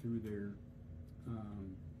go through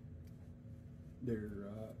their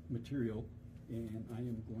material, and I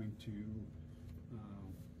am going to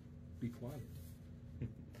be quiet.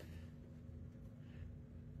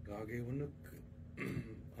 Gage Wanuk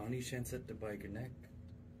Ani Shanset the Bikenek.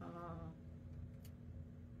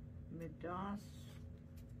 Midas,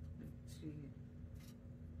 let's see.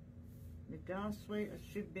 Midaswe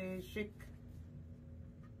Ashibe Shik,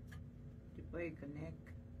 the Bikenek.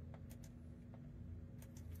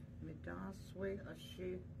 Midaswe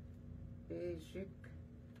Ashibe Shik.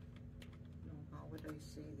 No, how would I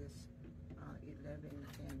say this?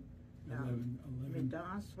 11:10. 11.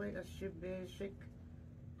 Midaswe Ashibe Shik,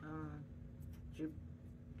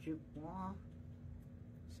 Jibwa,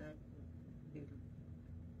 is that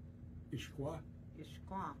Ishqua.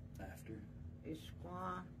 Ishqua. After.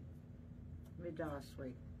 Ishqua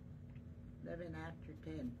Midaswe. 11 after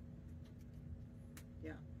 10.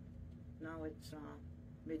 Yeah. Now it's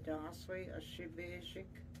Midaswe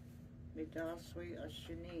Ashibeshik. Midaswe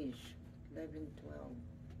Ashinish. 11:12.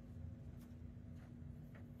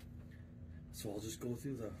 So I'll just go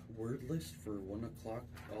through the word list for 1 o'clock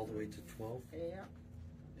all the way to 12. Yeah.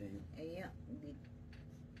 And Yeah.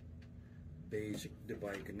 Basic de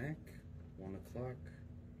Bikenek, 1 o'clock.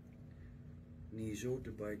 Nijo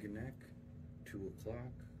de Bikenek, 2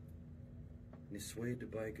 o'clock. Niswe de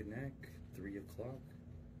Bikenek, 3 o'clock.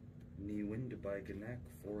 Niwin de Bikenek,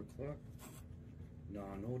 4 o'clock.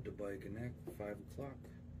 Nano de Bikenek, 5 o'clock.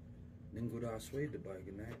 Ningodaswe de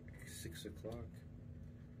Bikenek, 6 o'clock.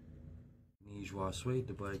 Nijwaswe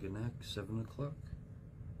de Bikenek, 7 o'clock.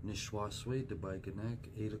 Nishwaswe de Bikenek,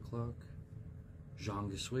 8 o'clock.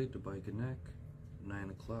 Jangiswe de Bikenek, 9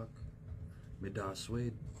 o'clock.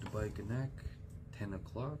 Midaswe de Bikenek, 10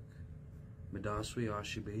 o'clock. Midaswe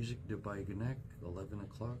Ashibasic de Bikenek, 11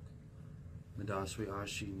 o'clock. Midaswe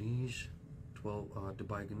Ashinij, 12 de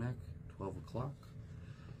Bikenek, 12 o'clock.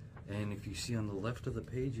 And if you see on the left of the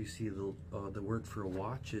page, you see the word for a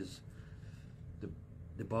watch is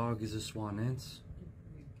the bog is a swanense.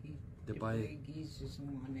 The baigis is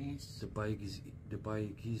swanense. The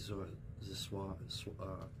baigis are the swan.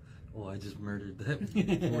 Oh, I just murdered that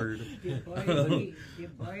word. The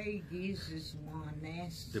baigis is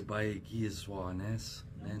swanense. The baigi is swanense.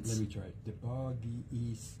 Let me try. The bagi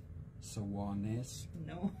is swanense.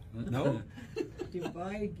 No. No? The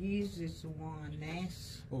baigis is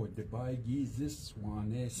swanense. Oh, the baigis is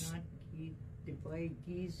swanense. Not the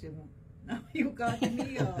baigis. No, you got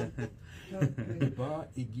me off. The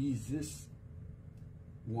baigis is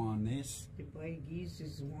swanense. The baigis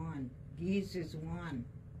is one. Geese is one.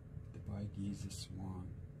 The baigis is swan.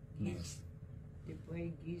 Geese. The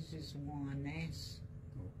Baigis is Swanes.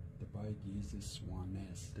 Oh, the Baigis is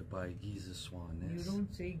Swanes. The Baigis is Swanes. You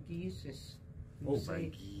don't say Jesus. You Oh,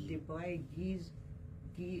 say Baigi. the Baigis.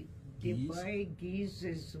 The Geese? Baigis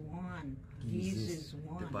is Swan. Geese is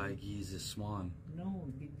Swan. The Baigis is Swan.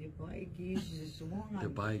 No, the Baigis is Swan. The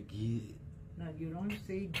Baigi. No, you don't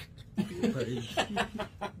say the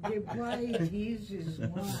Baigis is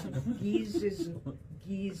Swan. Geese is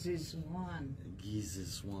Swan. Geese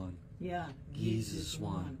is Swan. Yeah, Geese is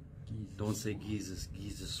Swan. Geese Don't is say Swan. geese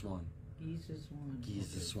is Swan. Geese is Swan.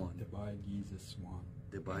 Geese is Swan. The Baigis is Swan.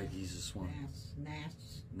 The Baigis is Swan.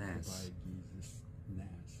 Nas. The Nas. Baigis is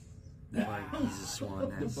Nas. The Baigis is Swan.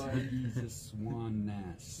 The Nas. Baigis is Swan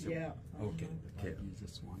Nas. Yeah. Okay, the Okay. Baigis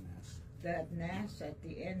is Swan Nas. That Nas at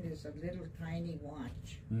the end is a little tiny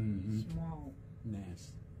watch. Mm-hmm. Small,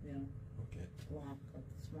 Nas. you know, Okay. clock. A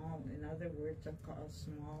small, in other words, a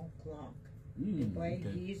small clock. The Mm, Baigis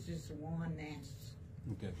okay. is Swan Nas.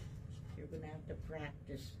 Okay. You're going to have to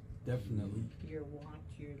practice Definitely. your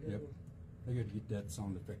watch, your little. I gotta get that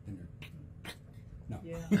sound effect in there. No.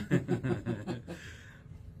 Yeah.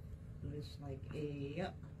 It's like a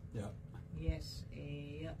up. Yeah. Yes,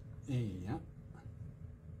 a up. Yeah.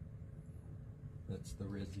 That's the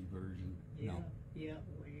Resi version. Yeah, No. yeah,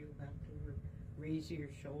 where you have to raise your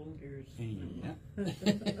shoulders. Yeah. Yeah,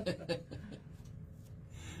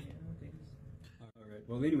 there's- All right.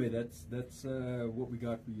 Well, anyway, that's what we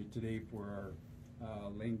got for you today for our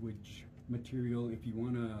language material. If you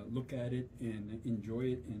want to look at it and enjoy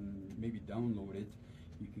it and maybe download it,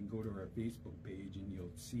 you can go to our Facebook page and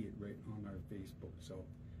you'll see it right on our Facebook. So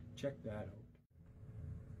check that out.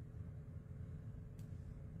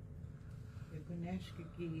 You can ask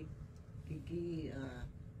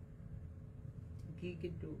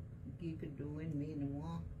Gigadoin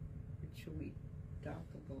meanwhile. What should we talk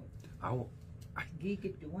about?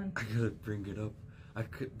 Gigadoin. I gotta bring it up.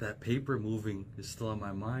 That paper moving is still on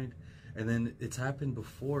my mind, and then it's happened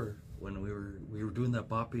before when we were doing that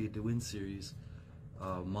Boppy Dewin series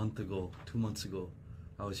a month ago, 2 months ago.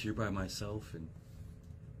 I was here by myself, and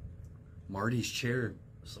Marty's chair,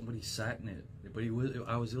 somebody sat in it, but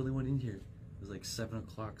I was the only one in here. It was like 7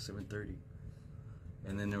 o'clock, 7:30,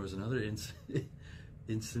 and then there was another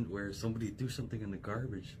instant where somebody threw something in the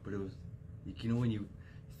garbage, but it was, you know, when you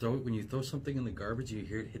throw something in the garbage, you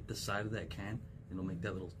hear it hit the side of that can. It'll make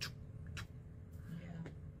that little. Yeah.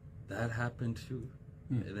 That happened too,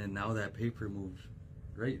 and then now that paper moved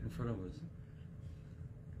right in front of us.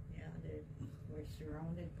 Yeah, we're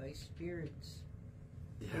surrounded by spirits.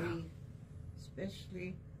 Yeah.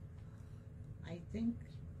 Especially, I think,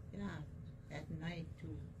 yeah, at night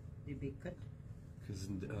too. The bikat. Because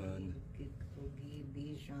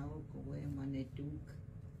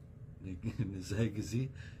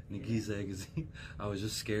I was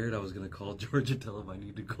just scared. I was gonna call George and tell him I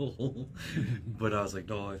need to go home, but I was like,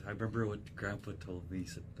 no. I remember what Grandpa told me. He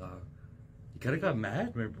said, "You kind of got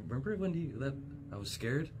mad. Remember when I was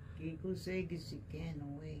scared." He can't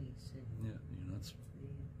away. He said, Yeah, that's.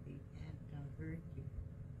 They had to hurt you.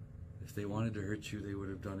 If they wanted to hurt you, they would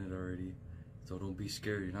have done it already. So don't be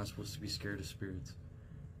scared. You're not supposed to be scared of spirits.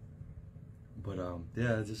 But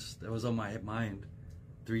yeah, that was on my mind.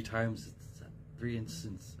 3 times. 3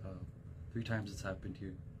 times it's happened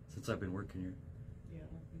here since I've been working here. Yeah,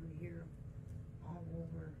 you hear all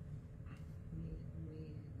over.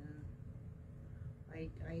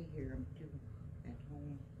 I hear them too at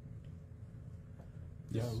home.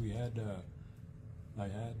 Yeah, I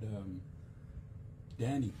had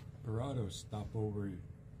Danny Parado stop over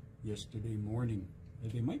yesterday morning.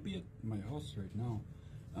 They might be at my house right now,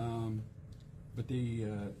 but they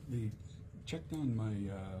checked on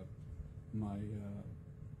my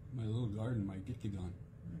little garden, my gitkigan,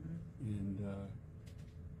 and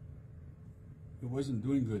it wasn't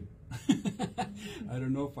doing good. I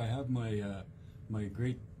don't know if I have my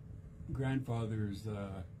great grandfather's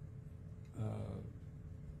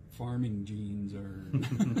farming genes, or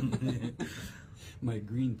my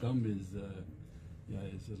green thumb is a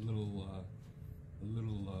little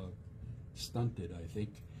stunted, I think.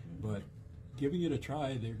 But giving it a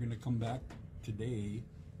try, they're going to come back today,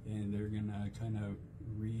 and they're going to kind of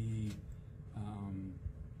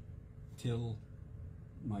till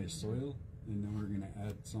my soil, and then we're going to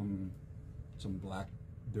add some black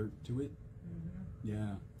dirt to it.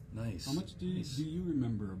 Yeah. Nice. How much do you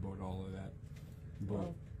remember about all of that?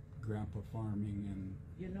 About Grandpa farming and...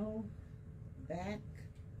 You know, back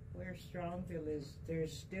where Strongville is,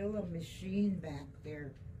 there's still a machine back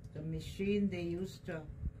there. The machine they used to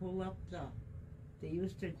pull up they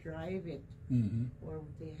used to drive it, or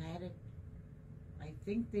they had it, I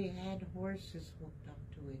think they had horses hooked up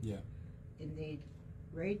to it. Yeah. and they,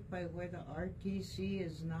 right by where the RTC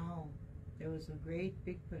is now, there was a great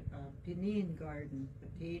big pinene garden,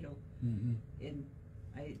 potato, Mm-hmm. and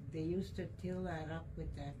they used to till that up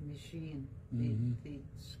with that machine. Mm-hmm.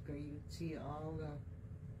 You'd see all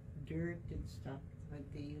the dirt and stuff, but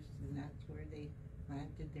they used to, and that's where they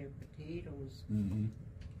planted their potatoes. Mm-hmm.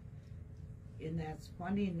 And that's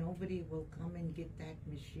funny, nobody will come and get that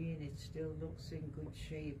machine. It still looks in good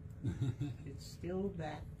shape. It's still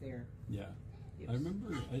back there. Yeah. Yes. I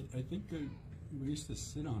remember, I think we used to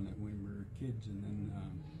sit on it when we were kids, and then,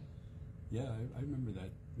 yeah, I remember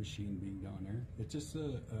that machine being down there. It's just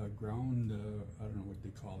a ground, I don't know what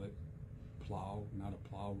they call it, plow, not a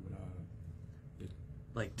plow, but it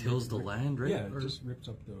Like tills the land, right? Yeah, it just rips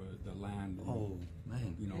up the land. And, oh,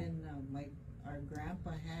 man. You know. And our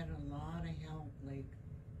grandpa had a lot of help, like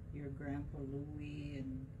your grandpa Louie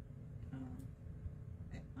and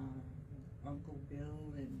Uncle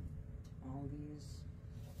Bill and all these,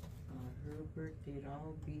 Herbert, they'd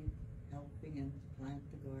all be helping and plant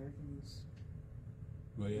the gardens.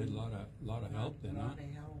 Well, you had a lot of help then, A huh? lot of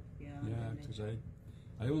help, yeah. Yeah, because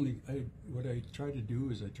what I try to do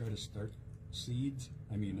is I try to start seeds.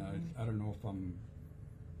 I mean, I don't know if I'm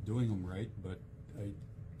doing them right, but I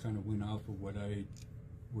kind of went off of what I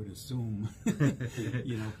would assume,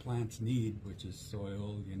 you know, plants need, which is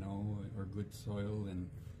soil, you know, or good soil and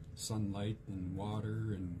sunlight and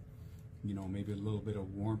water and, you know, maybe a little bit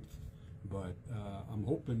of warmth. But I'm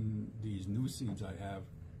hoping these new seeds I have,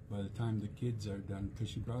 by the time the kids are done, because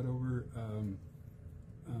she brought over,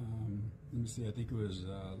 let me see, I think it was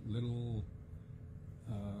little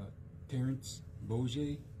Terrence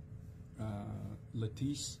Boger,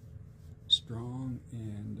 Latisse Strong,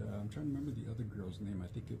 and I'm trying to remember the other girl's name. I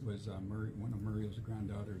think it was one of Muriel's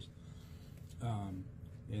granddaughters.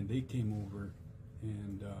 And they came over,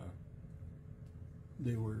 and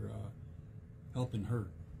they were helping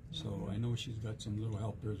her. So I know she's got some little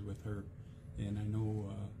helpers with her, and I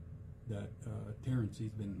know that Terrence,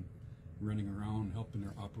 he's been running around helping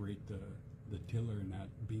her operate the tiller and that,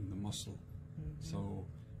 being the muscle. So,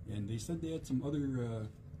 and they said they had some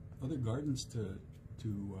other gardens to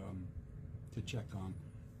check on,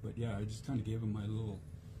 but yeah, I just kind of gave them my little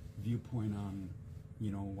viewpoint on,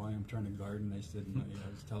 you know, why I'm trying to garden. I said,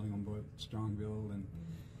 I was telling them about Strongville and,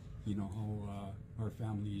 you know, how our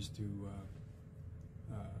family used to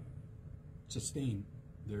sustain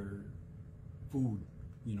their food,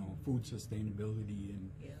 you know, food sustainability,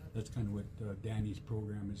 and that's kind of what Danny's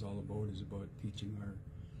program is all about, is about teaching our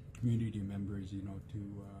community members, you know,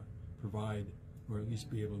 to provide, or at least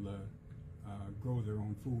be able to grow their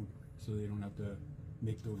own food, so they don't have to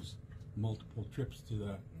make those multiple trips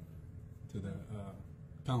to the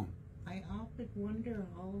town. I often wonder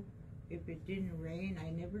how, if it didn't rain, I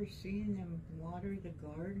never seen them water the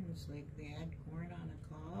gardens. Like they had corn on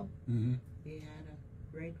a cob. Mm-hmm. They had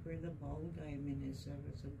right where the ball diamond is, there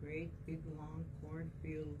was a great big long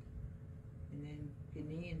cornfield, and then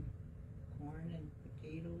pinene, corn and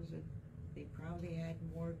potatoes, and they probably had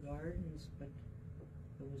more gardens, but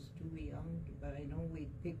it was too young. But I know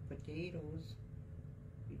we'd pick potatoes,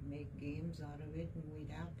 we'd make games out of it, and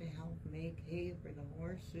we'd have to help make hay for the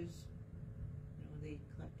horses. You know, they'd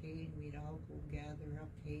cut hay, and we'd all go gather up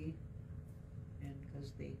hay. And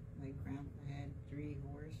because my grandpa had 3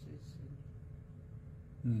 horses, and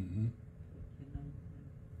Mm-hmm. you know,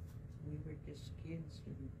 we were just kids,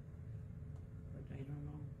 but I don't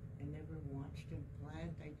know. I never watched them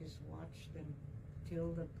plant. I just watched them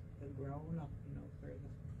till the ground up, you know, for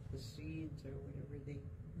the seeds or whatever they.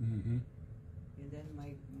 Mm-hmm. And then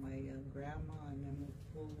my grandma and them would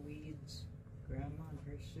pull weeds. Grandma and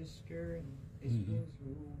her sister, and I suppose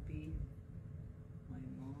Ruby, my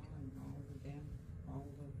mom, and all of them, all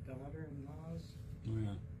the daughter-in-laws. Oh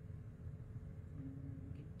yeah.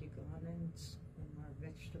 Get the gardens and our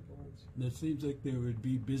vegetables. That seems like they would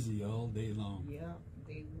be busy all day long. Yeah,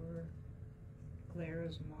 they were.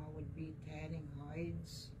 Clara's mom would be tanning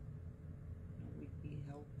hides. We'd be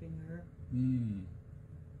helping her. Mm.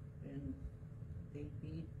 And they'd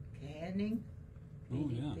be canning.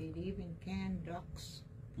 They'd even can ducks.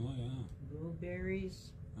 Oh yeah.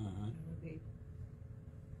 Blueberries. Uh-huh. You know,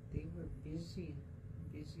 they were busy.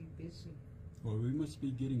 Well, we must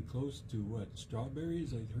be getting close to what?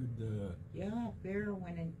 Strawberries? I heard Yeah, Vera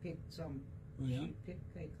went and picked some. Oh yeah? She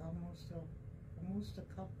picked like almost a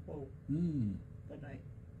cupful. Mm. But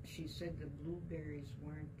she said the blueberries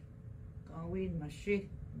weren't Gawin mashi,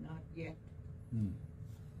 not yet. Mm.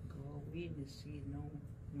 Gawin is no,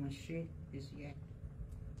 mashi is yet.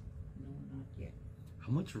 No, not yet.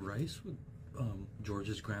 How much rice would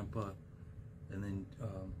George's grandpa and then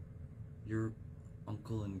your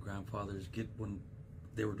uncle and grandfathers get when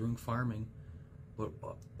they were doing farming. But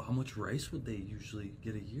how much rice would they usually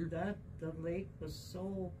get a year? That the lake was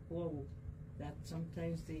so full that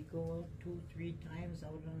sometimes they go out 2-3 times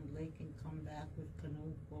out on the lake and come back with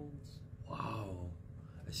canoe fulls. Wow.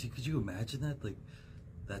 I see. Could you imagine that? Like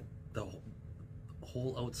that the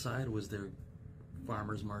whole outside was their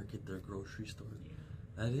farmer's market, their grocery store. Yeah.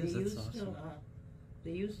 That's awesome.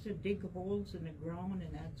 They used to dig holes in the ground,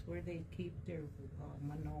 and that's where they keep their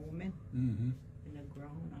monomen Mm-hmm. in the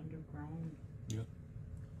ground, underground. Yep.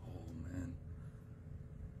 Oh man.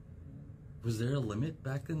 Was there a limit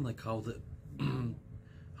back then, like how the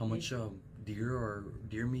how much deer or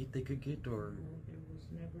deer meat they could get, or? No, there was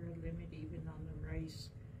never a limit, even on the rice.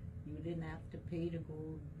 You didn't have to pay to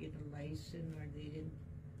go get a license, or they didn't.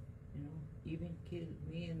 You know, even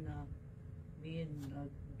me and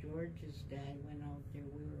George's dad went out there.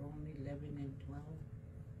 We were only 11 and 12.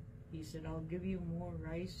 He said, "I'll give you more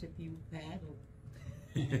rice if you paddle."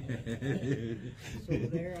 So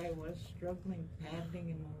there I was struggling, paddling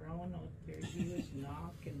him around out there. He was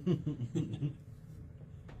knocking.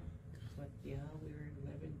 But yeah, we were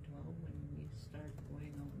 11, 12 when we started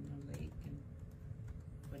going out in the lake.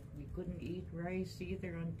 But we couldn't eat rice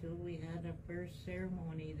either until we had a first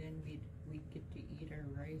ceremony. Then we'd get to eat our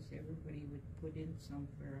rice. Everybody would put in some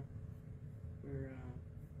for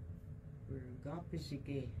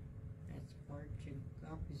gapizige. That's parching,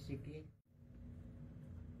 gapizige.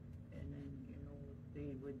 And then, you know,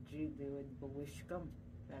 they would bawishkam.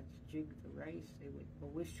 That's jig the rice. They would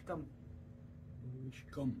bawishkam.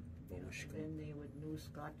 Bawishkam. Then they would new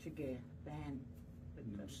scotchige ban.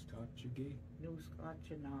 New scotchige. New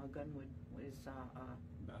scotchanagan was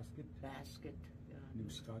Basket. basket. New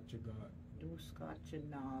scotchaga. New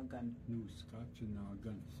scotchanagan. New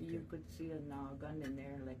scotchanagan. So you could see a nagan in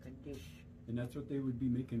there like a dish. And that's what they would be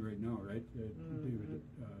making right now, right? They Mm-hmm. would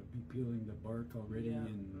be peeling the bark already Yeah.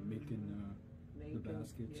 and making the Making-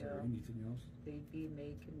 baskets yeah. or anything else. They'd be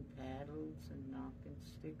making paddles and knocking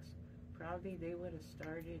sticks. Probably they would have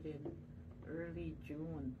started in early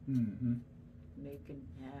June, Mm-hmm. making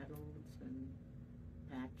paddles and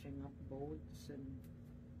patching up boats, and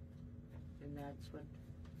that's what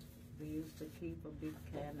we used to keep a big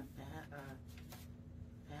can of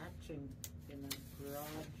patching in a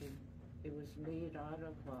garage, and it was made out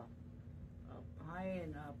of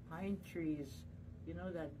pine trees. You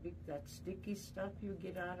know that sticky stuff you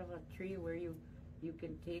get out of a tree where you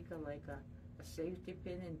can take a safety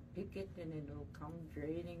pin and pick it and it'll come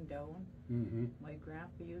draining down. Mm-hmm. My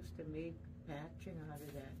grandpa used to make patching out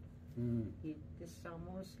of that. Mm. It's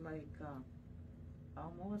almost like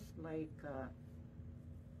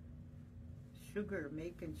sugar,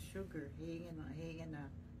 making sugar, hanging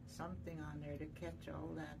something on there to catch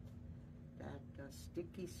all that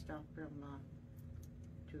sticky stuff from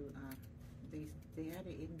they had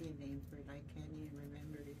an Indian name for it. I can't even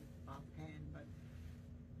remember it offhand, but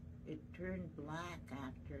it turned black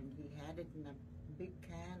after, and he had it in a big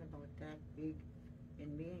can about that big,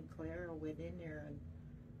 and me and Clara went in there and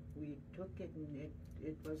we took it, and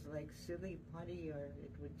it was like silly putty, or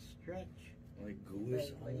it would stretch. Like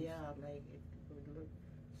gooish? Yeah, like it would look.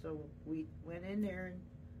 So we went in there and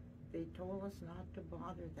they told us not to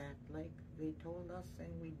bother that. Like they told us,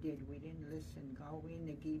 and we did. We didn't listen. Gawin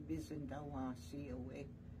nagi bisandawa si away.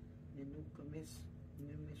 Ninukumis,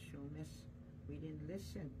 numishumis. We didn't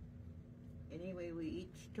listen. Anyway, we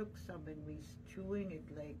each took some and we chewing it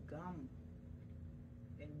like gum.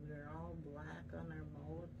 And we were all black on our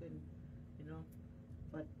mouth, and you know,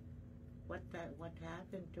 but what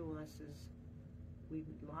happened to us is we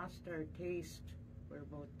lost our taste for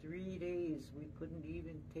about 3 days. We couldn't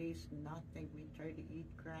even taste nothing. We tried to eat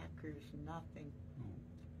crackers, nothing.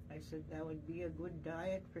 Oh. I said that would be a good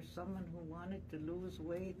diet for someone who wanted to lose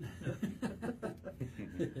weight.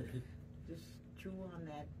 Just chew on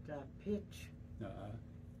that pitch. Uh-uh.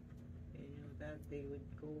 And, you know, that they would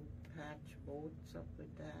go patch boats up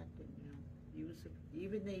with that, and you know, use it.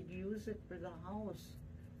 Even they'd use it for the house,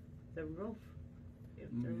 the roof. If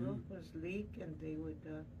the roof was leaking, they would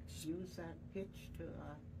use that pitch to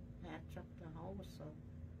patch up the house. So,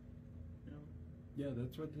 you know. Yeah,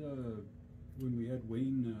 that's what when we had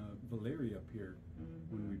Wayne Valeri up here,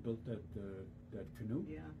 when we built that canoe.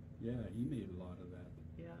 Yeah. He made a lot of that.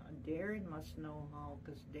 Yeah, and Darren must know how,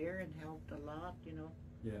 because Darren helped a lot, you know.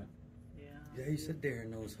 Yeah. Yeah, he said Darren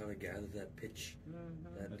knows how to gather that pitch.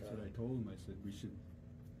 That's what I told him. I said we should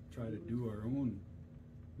try to do our own,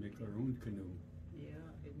 make our own canoe. Yeah,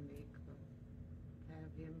 and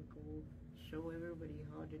have him go show everybody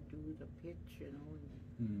how to do the pitch, you know.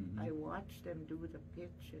 And I watched them do the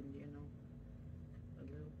pitch, and you know, a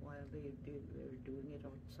little while they were doing it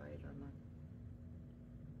outside on a.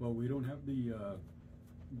 Well, we don't have the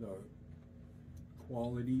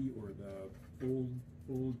quality or the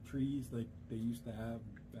old trees like they used to have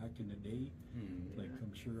back in the day. Mm. Like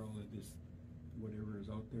I'm sure all of this, whatever is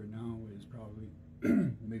out there now, is probably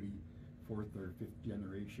maybe fourth or fifth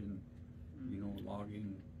generation, you know,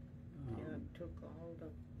 logging. Yeah, took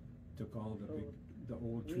all the big, the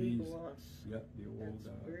old trees. Yep, the old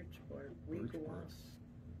that's birch bark. birch bark.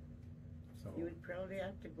 So You would probably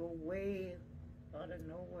have to go way out of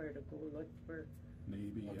nowhere to go look for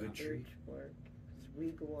maybe a yeah. good tree. birch bark. It's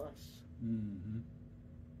weegawas. Mm-hmm.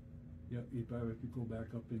 Yep, you probably could go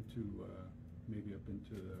back up into maybe up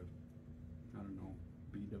into the, I don't know,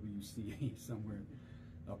 BWCA somewhere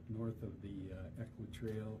up north of the Equa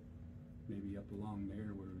Trail, maybe up along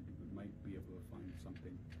there where we might be able to find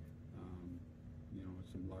something, you know,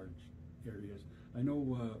 some large areas. I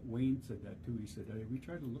know Wayne said that too. He said, hey, we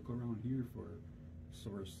tried to look around here for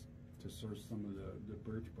source some of the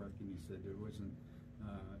birch bark, and he said there wasn't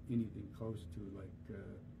anything close to like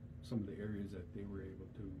some of the areas that they were able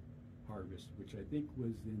to harvest, which I think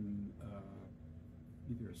was in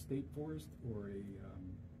either a state forest or a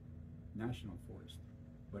national forest.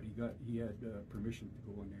 But he had permission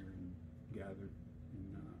to go in there and gather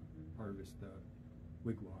and harvest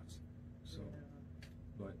wigwams. So, Yeah.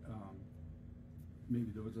 but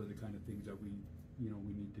maybe those are the kind of things that we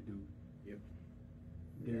need to do. Yep.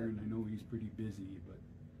 Darren, I know he's pretty busy, but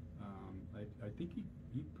I think he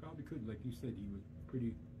probably could. Like you said, he was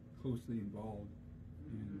pretty closely involved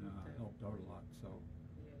and helped out a lot. So,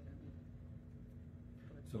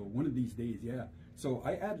 so one of these days, yeah. So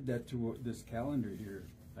I added that to this calendar here.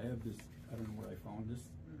 I have this. I don't know where I found this,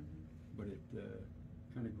 but it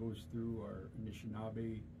kind of goes through our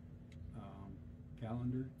Anishinaabe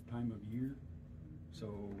calendar, time of year.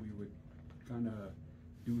 So we would kind of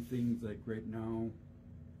do things like right now.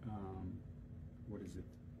 What is it?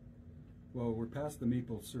 Well, we're past the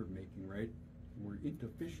maple syrup making, right? We're into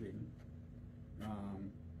fishing.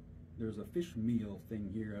 There's a fish meal thing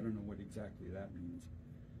here. I don't know what exactly that means,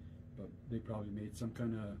 but they probably made some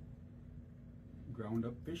kind of ground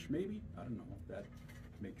up fish, maybe. I don't know if that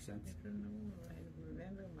makes sense. I don't know. I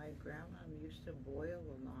remember my grandma used to boil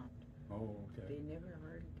a lot. Oh, okay. They never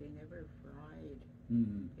fried.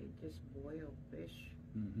 Mm-hmm. They just boil fish,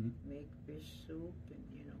 make fish soup, and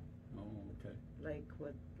you know. Oh, okay.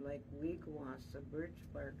 Like weegawas, the birch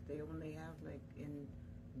bark. They only have like in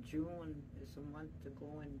June is a month to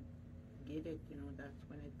go and get it. You know, that's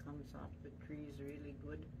when it comes off the trees really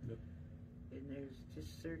good. Yep. And there's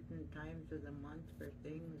just certain times of the month for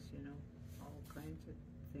things. You know, all kinds of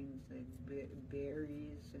things like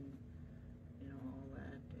berries and you know all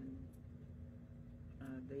that. And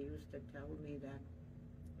they used to tell me that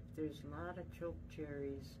if there's a lot of choke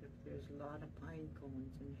cherries, if there's a lot of pine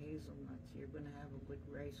cones and hazelnuts, you're going to have a good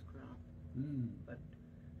rice crop. But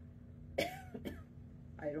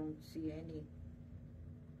I don't see any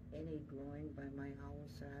growing by my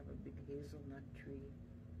house. I have a big hazelnut tree.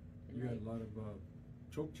 And You had a lot of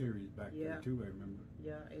choke cherries back there too, I remember.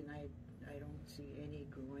 Yeah, and I don't see any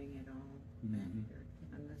growing at all back there,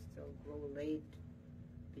 unless they'll grow late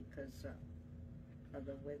because of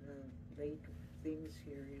the late things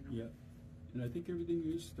here, you know. Yeah, and I think everything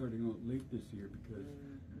is starting out late this year because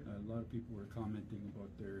a lot of people were commenting about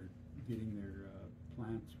getting their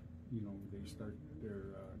plants. You know, they start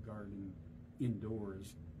their garden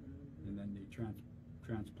indoors, and then they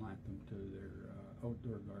transplant them to their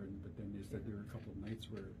outdoor garden. But then they said there were a couple of nights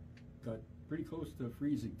where it got pretty close to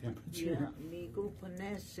freezing temperature. Yeah,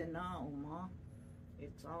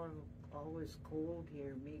 it's always cold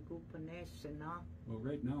here. Well,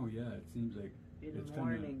 right now, yeah, it seems like in it's the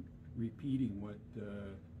kind morning. of repeating what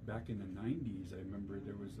back in the 90s. I remember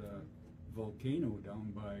there was a volcano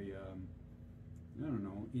down by I don't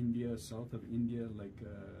know, India, south of India, like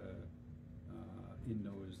in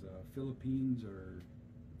those Philippines or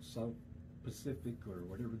South Pacific or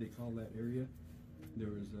whatever they call that area.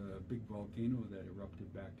 There was a big volcano that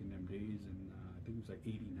erupted back in them days, and I think it was like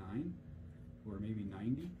 89 or maybe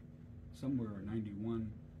 90, somewhere, or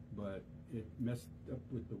 91, but it messed up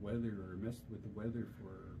with the weather,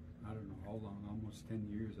 for I don't know how long, almost 10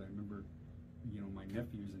 years. I remember, you know, my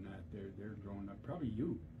nephews and that, they're growing up, probably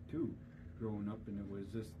you too, growing up, and it was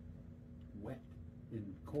just wet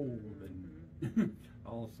and cold and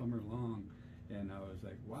all summer long, and I was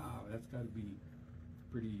like, wow, that's got to be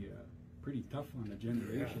pretty tough on a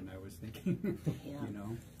generation. I was thinking, you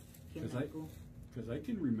know, because I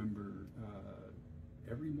can remember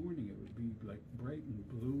every morning it would be like bright and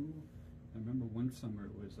blue. I remember one summer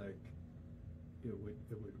it was like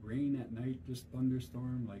would rain at night, just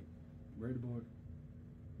thunderstorm, like right about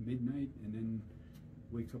midnight, and then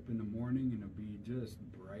wake up in the morning and it'd be just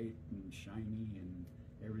bright and shiny, and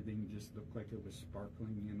everything just looked like it was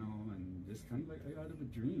sparkling, you know, and just kind of like out of a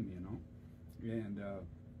dream, you know. And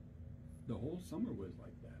the whole summer was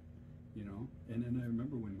like that, you know. And then I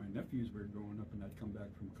remember when my nephews were growing up and I'd come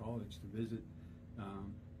back from college to visit,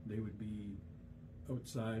 they would be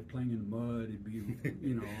outside playing in the mud. It'd be,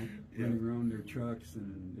 you know, Yeah. running around their trucks,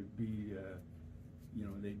 and it'd be, you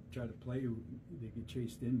know, they'd try to play. They get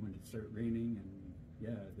chased in when it started raining, and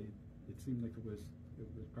yeah, it seemed like it was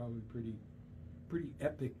probably pretty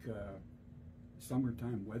epic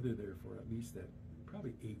summertime weather there for at least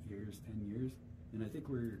probably 8 years, 10 years. And I think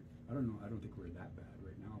I don't think we're that bad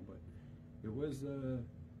right now, but it was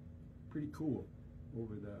pretty cool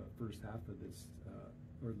over the first half of this,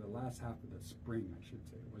 or the last half of the spring, I should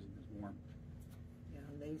say. It wasn't as warm. Yeah,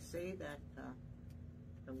 and they say that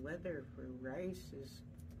the weather for rice is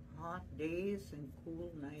hot days and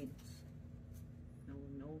cool nights.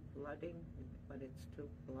 No flooding, but it's still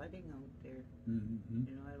flooding out there. Mm-hmm.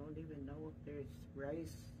 You know, I don't even know if there's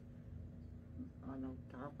rice on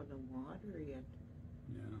the top of the water yet.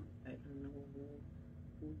 Yeah. I don't know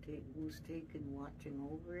who's taking watching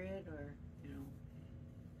over it, or, you know,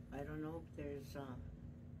 I don't know if there's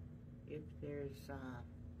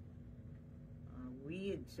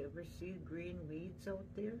weeds. Ever see green weeds out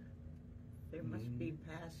there? There must be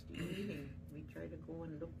past eating. We try to go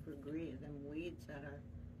and look for them weeds that are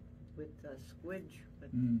with squidge, but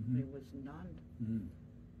there was none. Mm.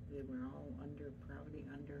 They were all probably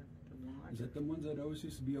under the water. Is that the ones that always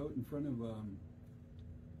used to be out in front of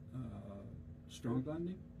Strong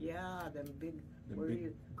Landing? Yeah, them big,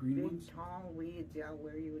 green big ones? tall weeds, yeah,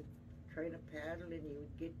 where you would try to paddle and you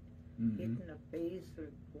would get hit in the face or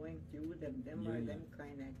going through them. Them are them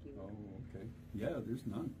kind that you. Oh, okay. Yeah, there's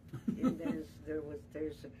none. And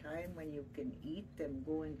there's a time when you can eat them,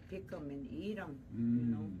 go and pick them and eat them, you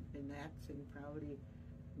know, and that's in probably,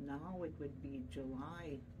 now it would be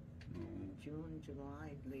July, June,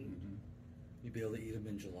 July, late. You'd be able to eat them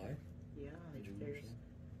in July? Yeah, I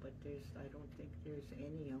don't think there's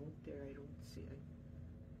any out there. I don't see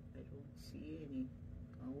any.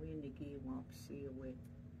 Away.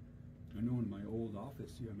 I know in my old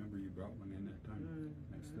office, I remember you brought one in that time.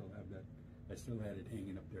 I still have that. I still had it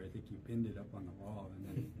hanging up there. I think you pinned it up on the wall, and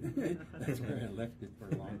then that's where I left it for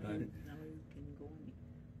a long time. Now you can go and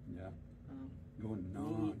go and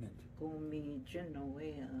gnaw on it. Go me, I don't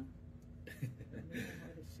know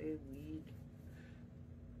how to say weed.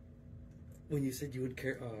 When you said you would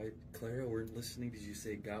Clara weren't listening, did you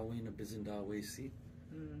say Gawain a Bizendawe si?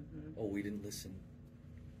 Oh, we didn't listen.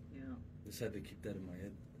 Yeah. Just had to keep that in my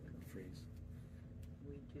head, that phrase. I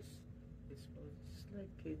suppose it's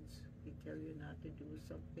like kids. They tell you not to do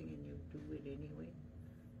something and you do it anyway.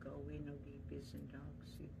 Gawain o Bizendawe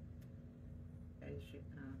si. As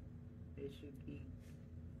you gi,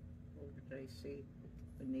 what did I say?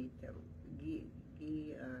 When they tell gi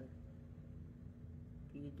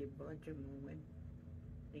de Bajamu, when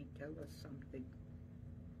they tell us something,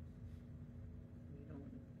 we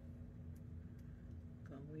don't.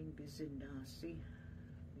 Gawain Bizendawe si,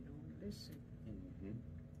 we don't listen.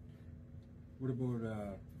 What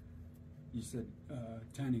about you said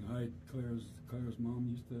tanning hide? Clara's mom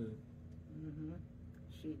used to.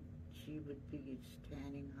 She would be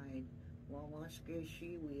tanning hide. Wawaske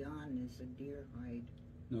shiwian is a deer hide.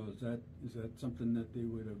 No, is that something that they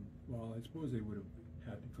would have? Well, I suppose they would have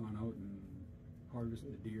had to gone out and harvest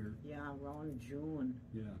the deer. Yeah, around June.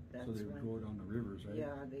 Yeah, so they would go down the rivers, right?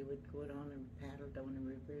 Yeah, they would go down and paddle down the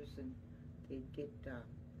rivers, and they'd get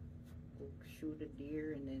go shoot a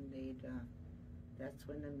deer, and then that's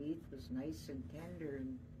when the meat was nice and tender,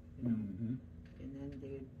 and you know, and then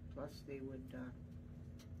they would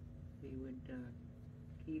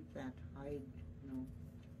keep that hide, you know,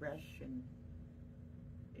 fresh and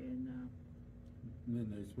then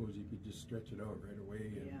I suppose you could just stretch it out right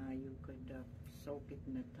away. Yeah, you could soak it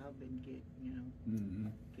in a tub and get, you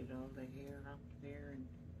know, get all the hair up there. And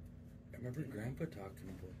I remember Grandpa talking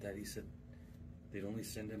about that. He said they'd only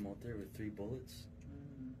send him out there with 3 bullets.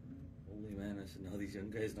 Holy man! I said, now these young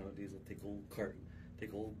guys nowadays will take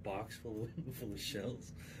old box full of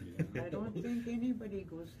shells. Yeah. I don't think anybody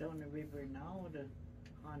goes down the river now to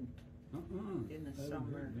hunt in the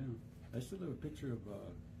summer. I still have a picture of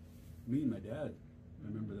me and my dad. I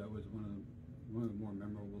remember that was one of the more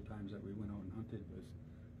memorable times that we went out and hunted, was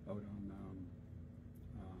out on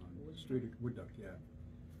straight at Wood Duck, yeah.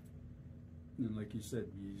 And like you said,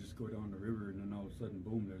 you just go down the river, and then all of a sudden,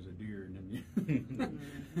 boom, there's a deer, and then you.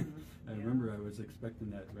 I remember I was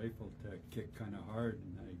expecting that rifle to kick kind of hard,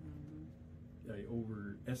 and I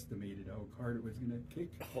overestimated how hard it was going to kick.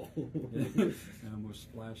 Oh. I almost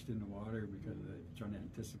splashed in the water because I was trying to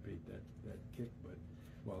anticipate that kick, but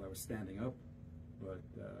while I was standing up. But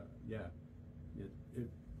yeah,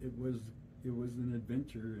 it was an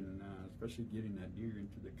adventure, and especially getting that deer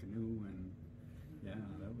into the canoe, and yeah,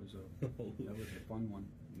 that was a fun one.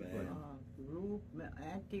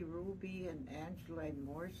 Auntie Ruby and Angela and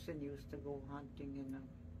Morrison used to go hunting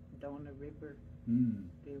down the river.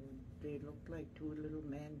 They looked like two little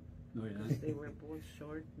men. Oh, yeah. Because they were both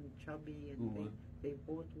short and chubby, and they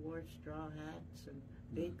both wore straw hats, and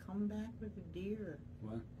they'd come back with a deer.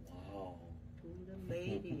 What? Wow. Two little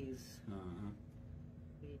ladies. Uh-huh.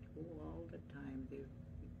 They'd go all the time.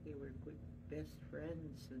 They were good best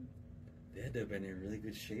friends, and they had to have been in really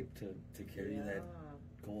good shape to carry that,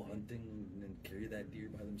 go hunting and carry that deer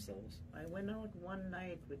by themselves. I went out one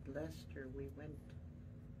night with Lester. We went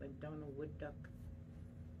down a wood duck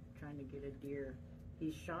trying to get a deer.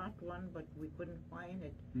 He shot one, but we couldn't find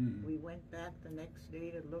it. We went back the next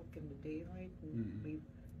day to look in the daylight, and we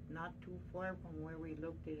not too far from where we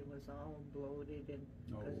looked at it was all bloated, and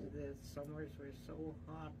because the summers were so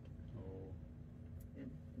hot, and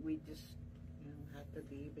we just had to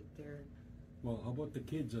leave it there. Well, how about the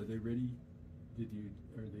kids? Are they ready?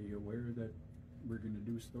 Are they aware that we're going to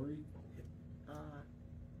do a story?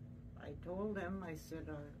 I told them, I said,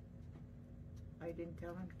 I didn't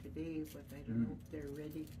tell them today, but I don't know if they're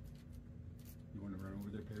ready. You want to run over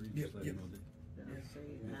there, Perry? Just let them know that we're just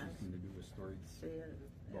going to do a story.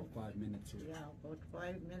 About 5 minutes here. Yeah, about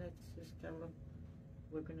 5 minutes. Just tell them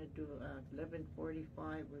we're going to do 11:45.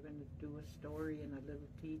 We're going to do a story and a little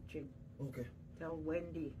teaching. Okay. Tell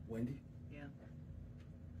Wendy. Wendy? Yeah.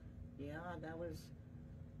 Yeah, that was.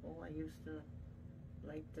 I used to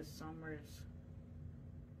like the summers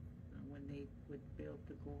when they would be able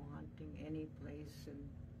to go hunting any place, and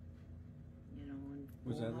and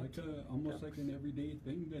was that like almost like an everyday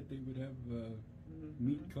thing that they would have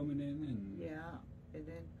meat coming in and and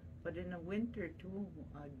then but in the winter too,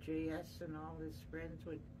 JS and all his friends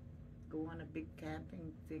would go on a big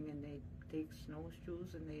camping thing, and they'd take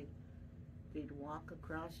snowshoes and they'd walk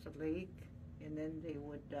across the lake, and then they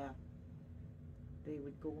would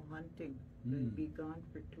go hunting. They'd be gone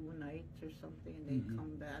for 2 nights or something, and they'd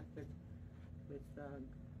come back with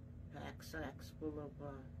pack sacks full of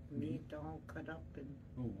meat all cut up, and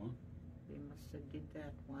they must have did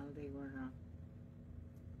that while they were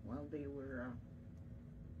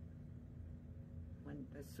when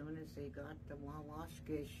as soon as they got the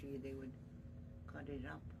Wawashkeshi, they would cut it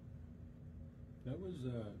up. That was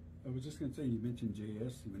I was just going to say, you mentioned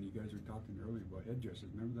JS when you guys were talking earlier about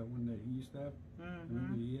headdresses. Remember that one that he used to have? I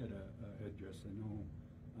remember he had a headdress. I know.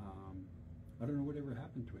 I don't know whatever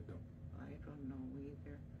happened to it though. I don't know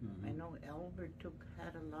either. I know Albert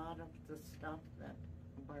had a lot of the stuff that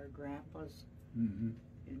of our grandpa's, and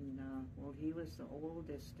he was the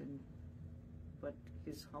oldest, but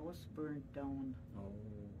his house burnt down.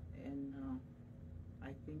 And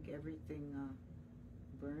I think everything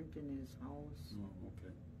burnt in his house.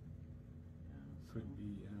 Okay. So could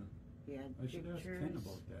be. He had I should ask Ken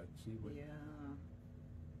about that. See what. Yeah.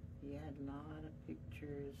 He had a lot of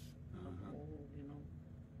pictures of old,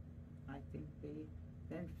 I think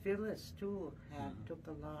then Phyllis too took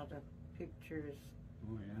a lot of pictures.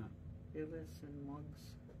 Oh yeah. Phyllis and Muggs.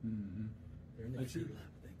 They're in the tree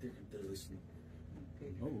lab. I think they're listening.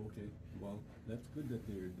 Okay. Oh, okay. Well, that's good that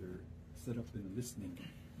they're set up and listening.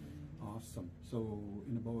 Awesome. So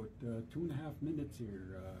in about 2.5 minutes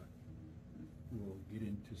here, we'll get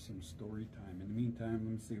into some story time. In the meantime,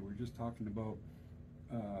 let me see. We're just talking about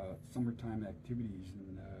summertime activities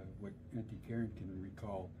and what Auntie Karen can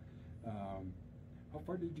recall. How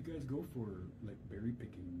far did you guys go for like berry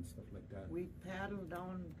picking and stuff like that? We paddled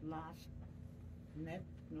down Lost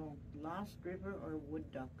River or Wood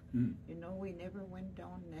Duck. We never went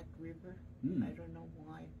down Net River. I don't know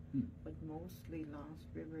why, but mostly Lost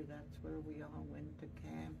River. That's where we all went to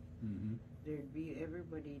camp. There'd be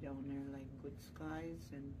everybody down there, like Good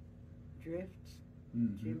Skies and Drifts,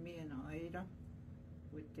 Jimmy and Ida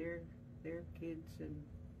with their kids, and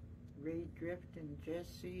Ray Drift and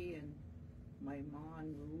Jesse and my mom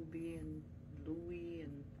and Ruby and Louie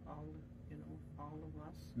and all of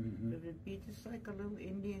us. It would be just like a little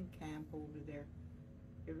Indian camp over there.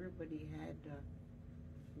 Everybody had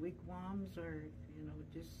wigwams or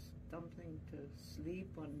just something to sleep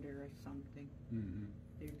under or something.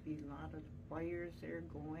 There'd be a lot of fires there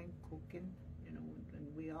going, cooking, and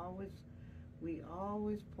we always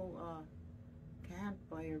can't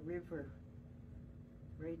by a river.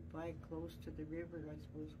 Right by, close to the river, I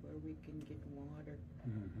suppose, where we can get water.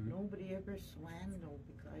 Nobody ever swam though,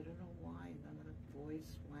 because I don't know why. None of the boys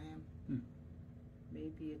swam.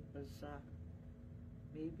 Maybe it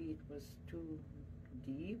was too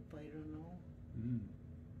deep. I don't know.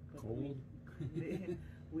 But Cold.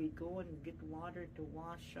 We go and get water to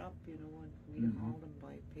wash up, you know, and we haul them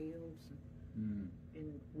by pails. And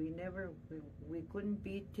we couldn't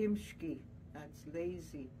beat Timshki. That's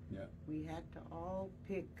lazy. Yeah. We had to all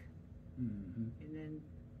pick, and then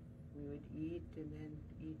we would eat, and then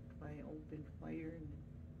eat by open fire. And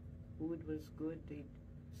food was good.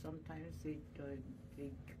 Sometimes they'd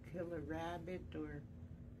kill a rabbit or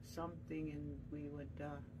something, and we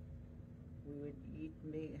would eat,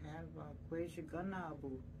 have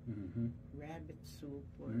kwejiganabu, rabbit soup,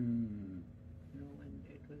 or you know, and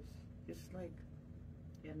it was just like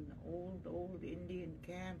in old Indian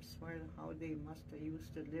camps where how they must have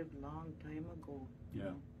used to live long time ago.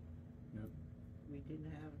 Yeah. Yep. We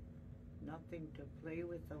didn't have nothing to play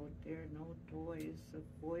with out there, no toys. The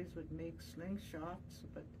boys would make slingshots,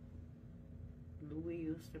 but Louis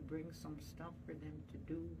used to bring some stuff for them to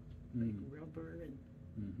do, like rubber and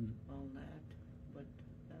all that. But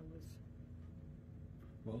that was...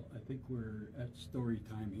 Well, I think we're at story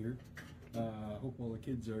time here. I hope all the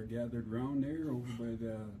kids are gathered around there over by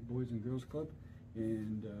the Boys and Girls Club,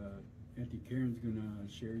 and Auntie Karen's gonna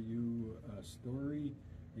share you a story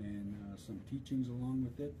and some teachings along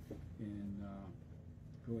with it, and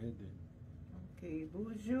go ahead then. Okay,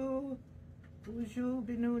 bonjour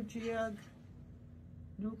binujiag,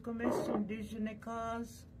 nukamis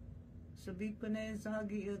indigenicas, sabikone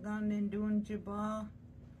zagi agan indun jiba,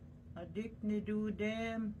 adik nidu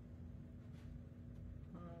dem,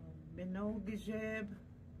 Minogijeb,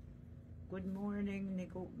 good morning,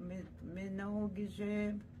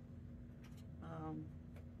 Minogijeb,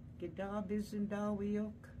 Gidab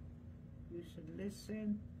Izindawiyok, you should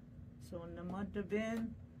listen. So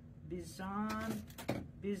Namadabin, Bizan,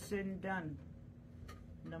 Bizindan.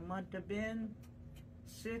 Namadabin,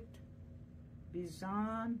 sit,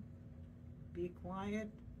 Bizan, be quiet,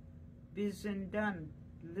 Bizindan,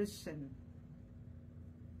 listen.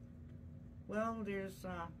 Well, there's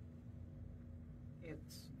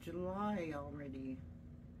it's July already.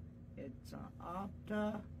 It's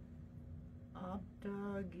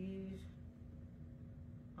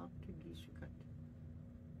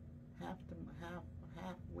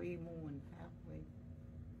halfway moon, halfway.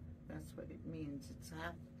 That's what it means. It's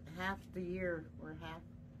half the year, or half.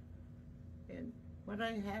 And what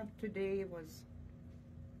I have today was,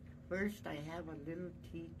 first I have a little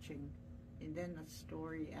teaching, and then a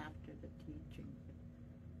story after the teaching.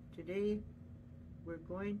 Today we're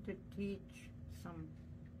going to teach some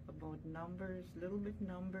about numbers, little bit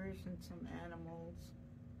numbers, and some animals,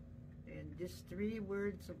 and just three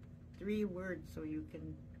words so you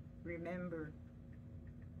can remember.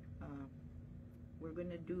 We're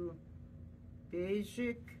going to do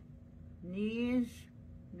basic, nish,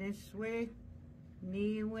 niswe,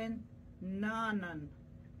 niwin, nanan.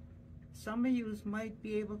 Some of you might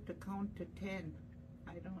be able to count to 10.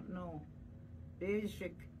 I don't know.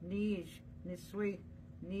 Basic, nish, niswe,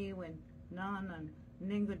 niwin, nanan,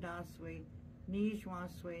 ningadaswe,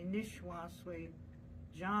 nishwaswe, nishwaswe,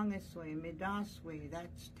 jangaswe, midaswe.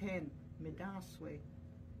 That's 10. Midaswe.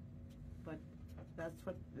 But that's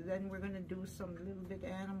what, then we're going to do some little bit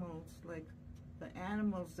animals, like the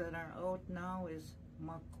animals that are out now is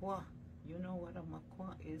makwa. You know what a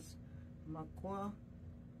makwa is? Makwa.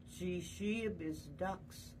 Shishib is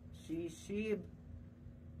ducks. Shishib.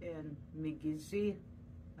 And migizi,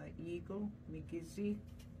 eagle, migizi.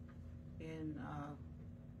 And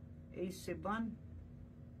asiban,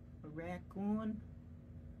 a raccoon.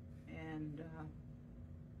 And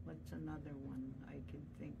what's another one I can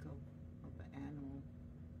think of an animal?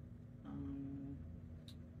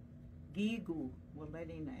 Gigu. We're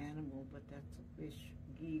letting the animal, but that's a fish.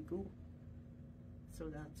 Gigu. So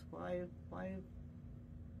that's five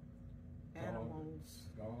animals.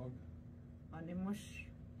 Dog. Animush.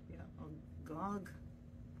 Yeah, a gog.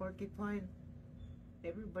 Porcupine.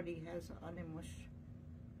 Everybody has an animush.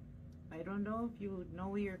 I don't know if you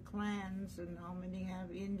know your clans and how many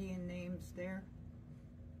have Indian names there.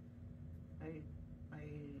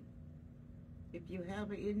 If you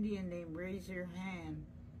have an Indian name, raise your hand.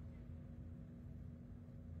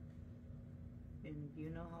 And you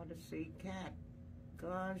know how to say cat.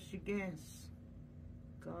 Gajiges.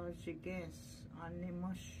 Gajiges.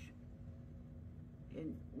 Animush.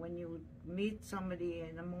 And when you meet somebody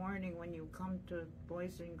in the morning, when you come to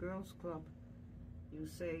Boys and Girls Club, you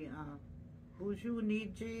say, Bonjour,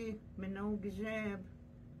 Niji, Minogajab.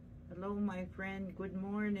 Hello, my friend. Good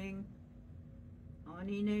morning.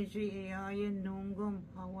 Anineji Ayayan Nungum.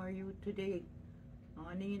 How are you today?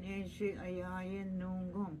 Anineji Ayayan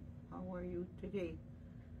Nungum. How are you today?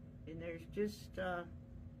 And there's just a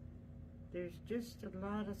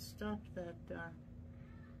lot of stuff that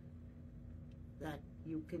that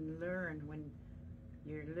you can learn when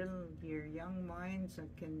your young minds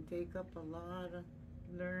can take up a lot of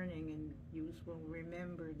learning, and you will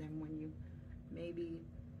remember them when you maybe,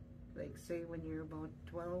 like say when you're about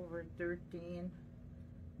 12 or 13,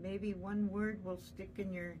 maybe one word will stick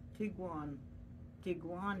in your tiguan.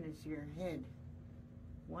 Tiguan is your head.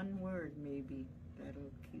 One word maybe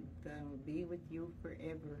that'll be with you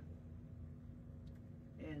forever.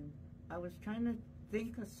 And I was trying to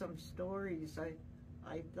think of some stories.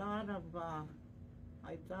 I thought of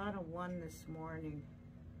one this morning,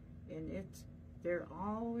 and they're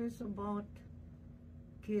always about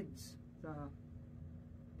kids.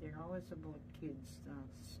 They're always about kids,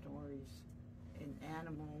 stories and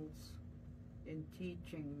animals and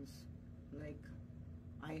teachings. Like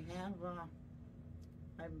I have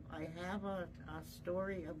a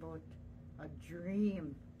story about a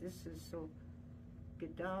dream. This is so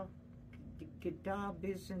Gada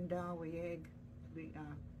Bizendaweg.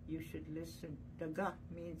 You should listen. Daga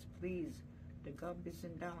means please. Daga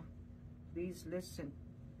Bizenda. Please listen.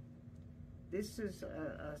 This is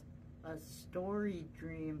a story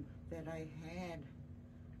dream that I had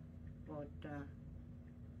about a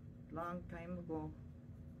long time ago.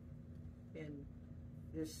 And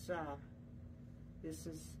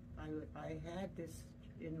I had this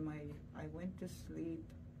in my, I went to sleep.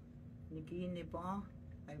 Nigi Niba,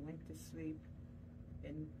 I went to sleep.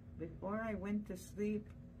 And before I went to sleep,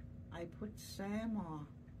 I put Sama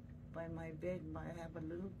by my bed. I have a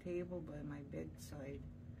little table by my bedside.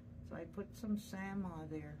 So I put some Sama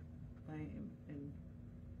there. And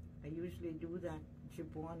I usually do that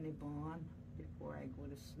Jibon Niban before I go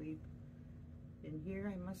to sleep. And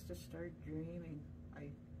here I must have started dreaming.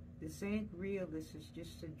 This ain't real, this is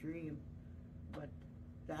just a dream. But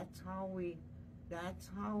that's how we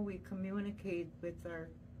communicate with our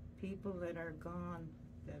people that are gone,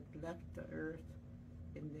 that left the earth,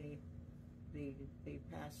 and they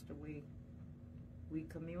passed away. We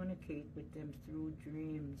communicate with them through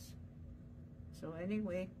dreams. So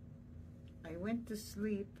anyway, I went to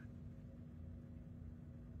sleep,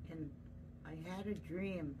 and I had a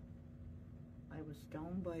dream. I was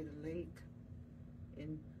down by the lake,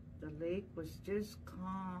 and the lake was just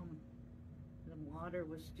calm. The water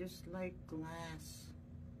was just like glass,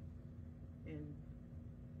 and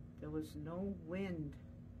there was no wind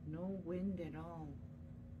at all,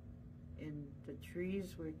 and the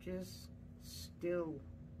trees were just still,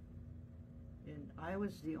 and I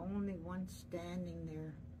was the only one standing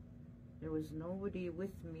there. There was nobody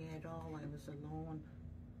with me at all. I was alone,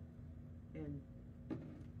 and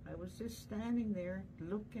I was just standing there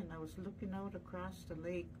looking. I was looking out across the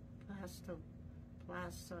lake, past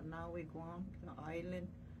Plaza Nawiguam, the island,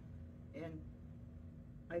 and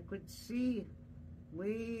I could see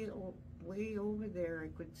way over there. I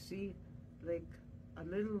could see like a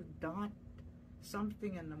little dot,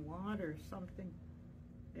 something in the water, something.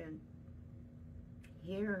 And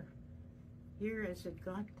here as it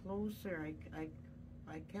got closer,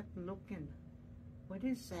 I kept looking. What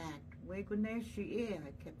is that? Weguneshi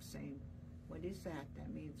I kept saying. What is that? That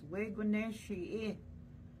means Weguneshi.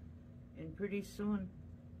 And pretty soon,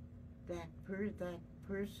 that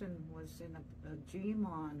person was in a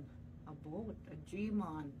G-mon, a boat, a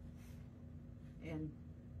G-mon, and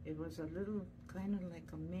it was a little kind of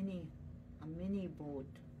like a mini boat,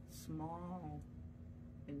 small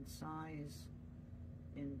in size,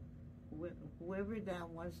 and whoever that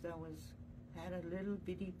was had a little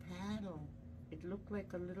bitty paddle. It looked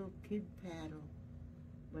like a little kid paddle,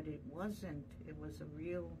 but it wasn't. It was a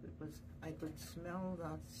real. I could smell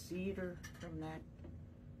the cedar from that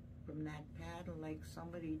paddle, like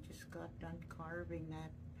somebody just got done carving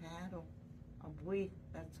that paddle. Abui,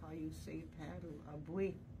 that's how you say paddle.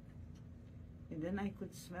 Abui. And then I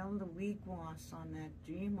could smell the wigwas on that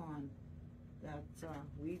G-mon. That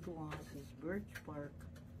wigwas is birch bark.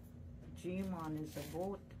 G-mon is a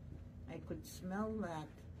boat. I could smell that.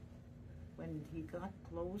 When he got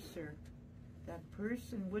closer, that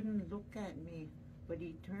person wouldn't look at me, but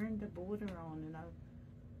he turned the boat around, and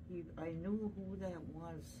I knew who that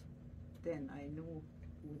was. Then I knew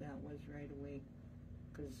who that was right away,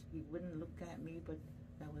 because he wouldn't look at me, but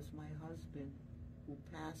that was my husband, who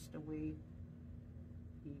passed away.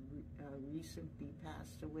 He recently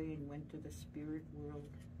passed away and went to the spirit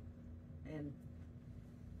world. And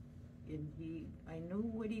I knew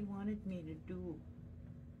what he wanted me to do.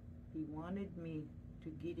 He wanted me to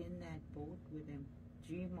get in that boat with him.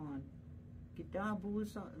 Jimon.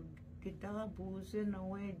 Kitabusin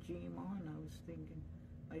away, Jimon. I was thinking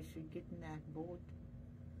I should get in that boat.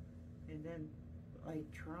 And then I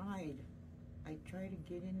tried to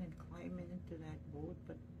get in and climb into that boat,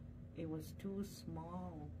 but it was too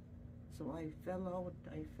small. So I fell out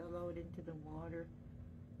into the water.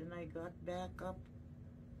 Then I got back up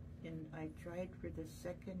and I tried for the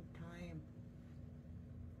second time.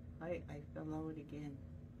 I fell out again.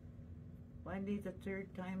 Finally, the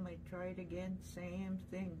third time I tried again, same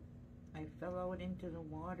thing. I fell out into the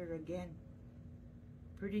water again.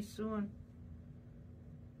 Pretty soon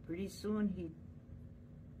he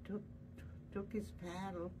took his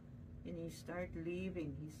paddle and he started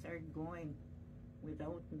leaving. He started going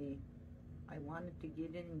without me. I wanted to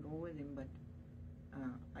get in and go with him, but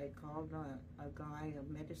I called a guy, a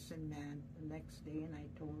medicine man, the next day, and I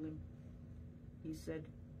told him. He said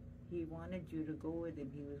he wanted you to go with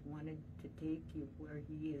him. He wanted to take you where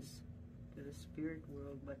he is, to the spirit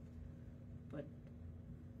world, but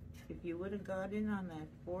if you would have got in on that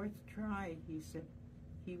fourth try, he said,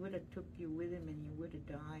 he would have took you with him and you would have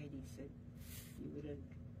died. He said, you would have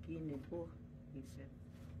been in book. He said,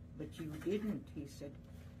 but you didn't. He said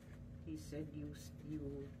you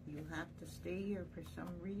have to stay here for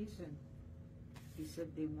some reason. He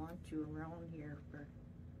said they want you around here for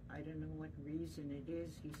I don't know what reason it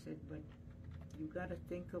is. He said, but you got to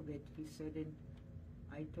think of it. He said, and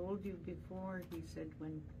I told you before. He said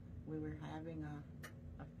when we were having a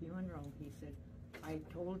funeral. He said, I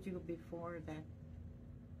told you before that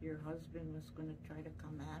your husband was going to try to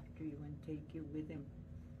come after you and take you with him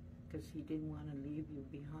because he didn't want to leave you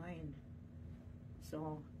behind.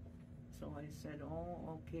 So I said,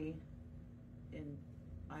 oh, okay. And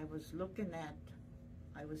I was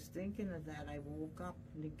thinking of that. I woke up,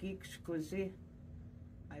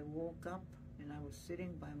 I woke up and I was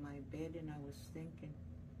sitting by my bed and I was thinking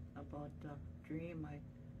about the dream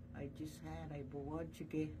I just had.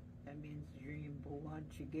 That means dream,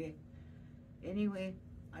 Boachige. Anyway,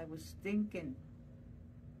 I was thinking,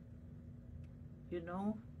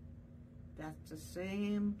 that's the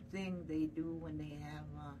same thing they do when they have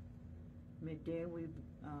Medewi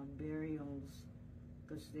burials,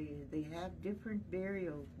 because they have different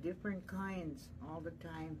burials, different kinds all the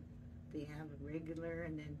time. They have a regular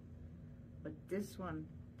but this one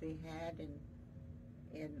they had,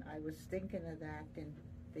 and I was thinking of that, and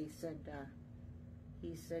they said,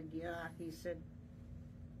 he said,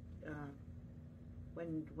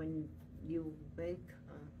 when you make,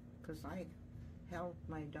 because I helped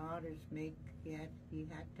my daughters make, he had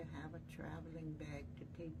to have a traveling bag to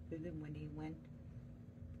take with him when he went.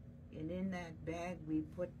 And in that bag we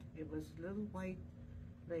put, it was little white,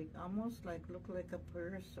 almost looked like a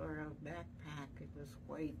purse or a backpack. It was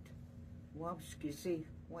white, wapskisi,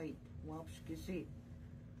 white, wapskisi.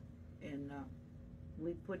 And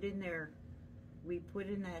we put in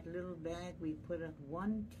that little bag, we put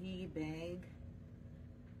one tea bag.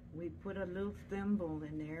 We put a little thimble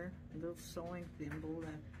in there, a little sewing thimble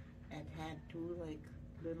that had two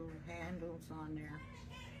little handles on there,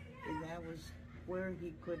 and that was where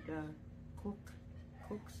he could cook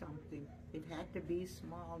something. It had to be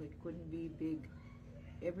small. It couldn't be big.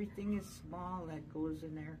 Everything is small that goes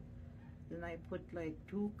in there. Then I put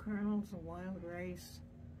 2 kernels of wild rice.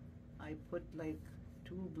 I put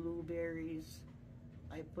 2 blueberries.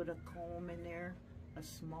 I put a comb in there, a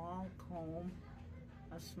small comb,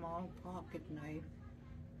 a small pocket knife,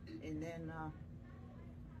 and then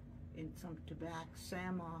in some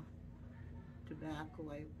tobacco,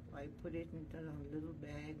 I put it into a little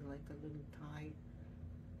bag, like a little tie,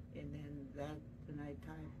 and then I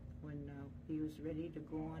tied, when he was ready to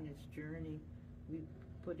go on his journey, we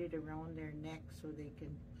put it around their neck so they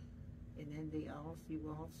can, and then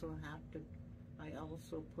you also have to, I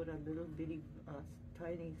also put a little bitty,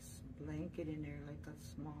 tiny blanket in there, like a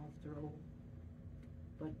small throw.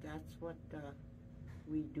 But that's what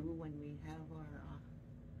we do when we have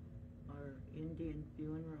our Indian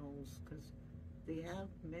funerals, because they have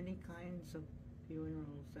many kinds of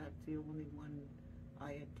funerals. That's the only one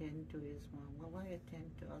I attend to is one. Well, I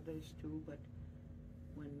attend to others too, but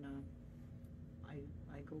when I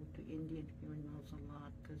go to Indian funerals a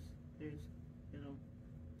lot, because there's,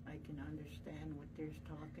 I can understand what they're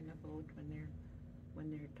talking about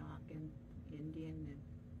when they're talking Indian, and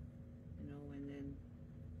and then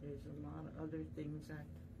there's a lot of other things that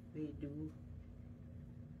they do.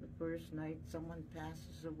 The first night someone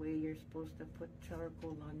passes away, you're supposed to put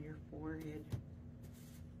charcoal on your forehead,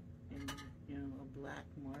 and a black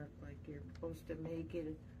mark, like you're supposed to make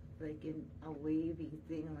it like in a wavy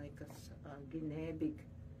thing, like a ginebig.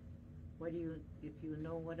 What do you, if you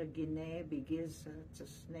know what a ginebig is, it's a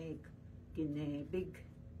snake. Ginebig.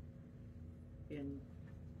 And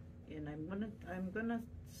I'm gonna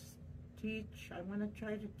teach. I'm gonna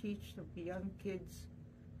try to teach the young kids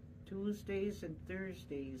Tuesdays and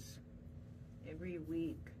Thursdays every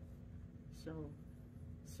week. So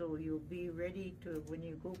you'll be ready to, when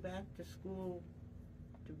you go back to school,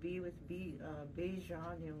 to be with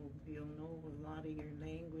Bejan, you'll know a lot of your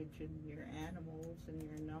language and your animals and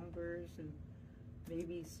your numbers, and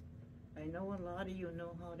maybe, I know a lot of you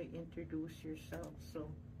know how to introduce yourself. So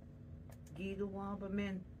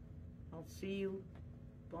Gigawabamin, I'll see you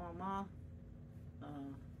Bama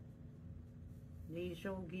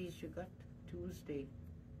Nijo Gijagat Tuesday.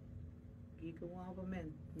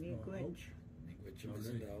 Gigawabamin, Miigwech.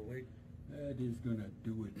 That is going to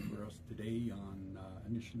do it for us today on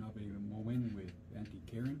Anishinaabe Mowing with Auntie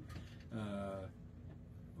Karen.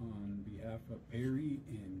 On behalf of Perry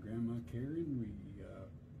and Grandma Karen, we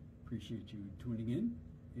appreciate you tuning in,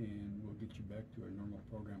 and we'll get you back to our normal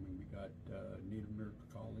programming. We got Native America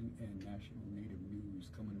Calling and National Native News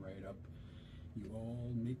coming right up. You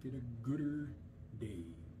all make it a gooder day.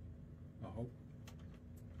 I hope.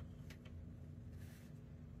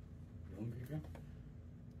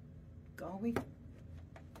 Going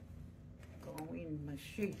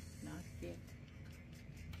machine, not yet.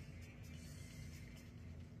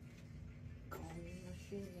 Going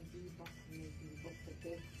machine, maybe book the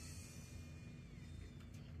day.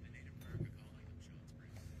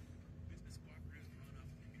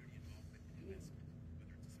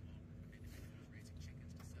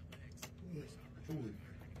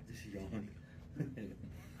 Just yawn.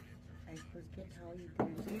 I forget how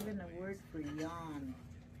there's even a word for yawn.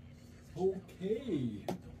 Okay.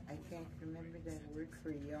 I can't remember that word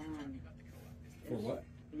for yawn. For what?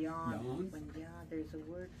 Yawn. Yawn? There's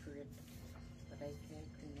a word for it, but I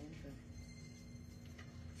can't remember.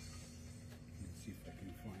 Let's see if I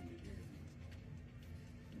can find it here.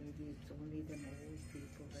 Maybe it's only them old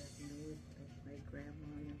people that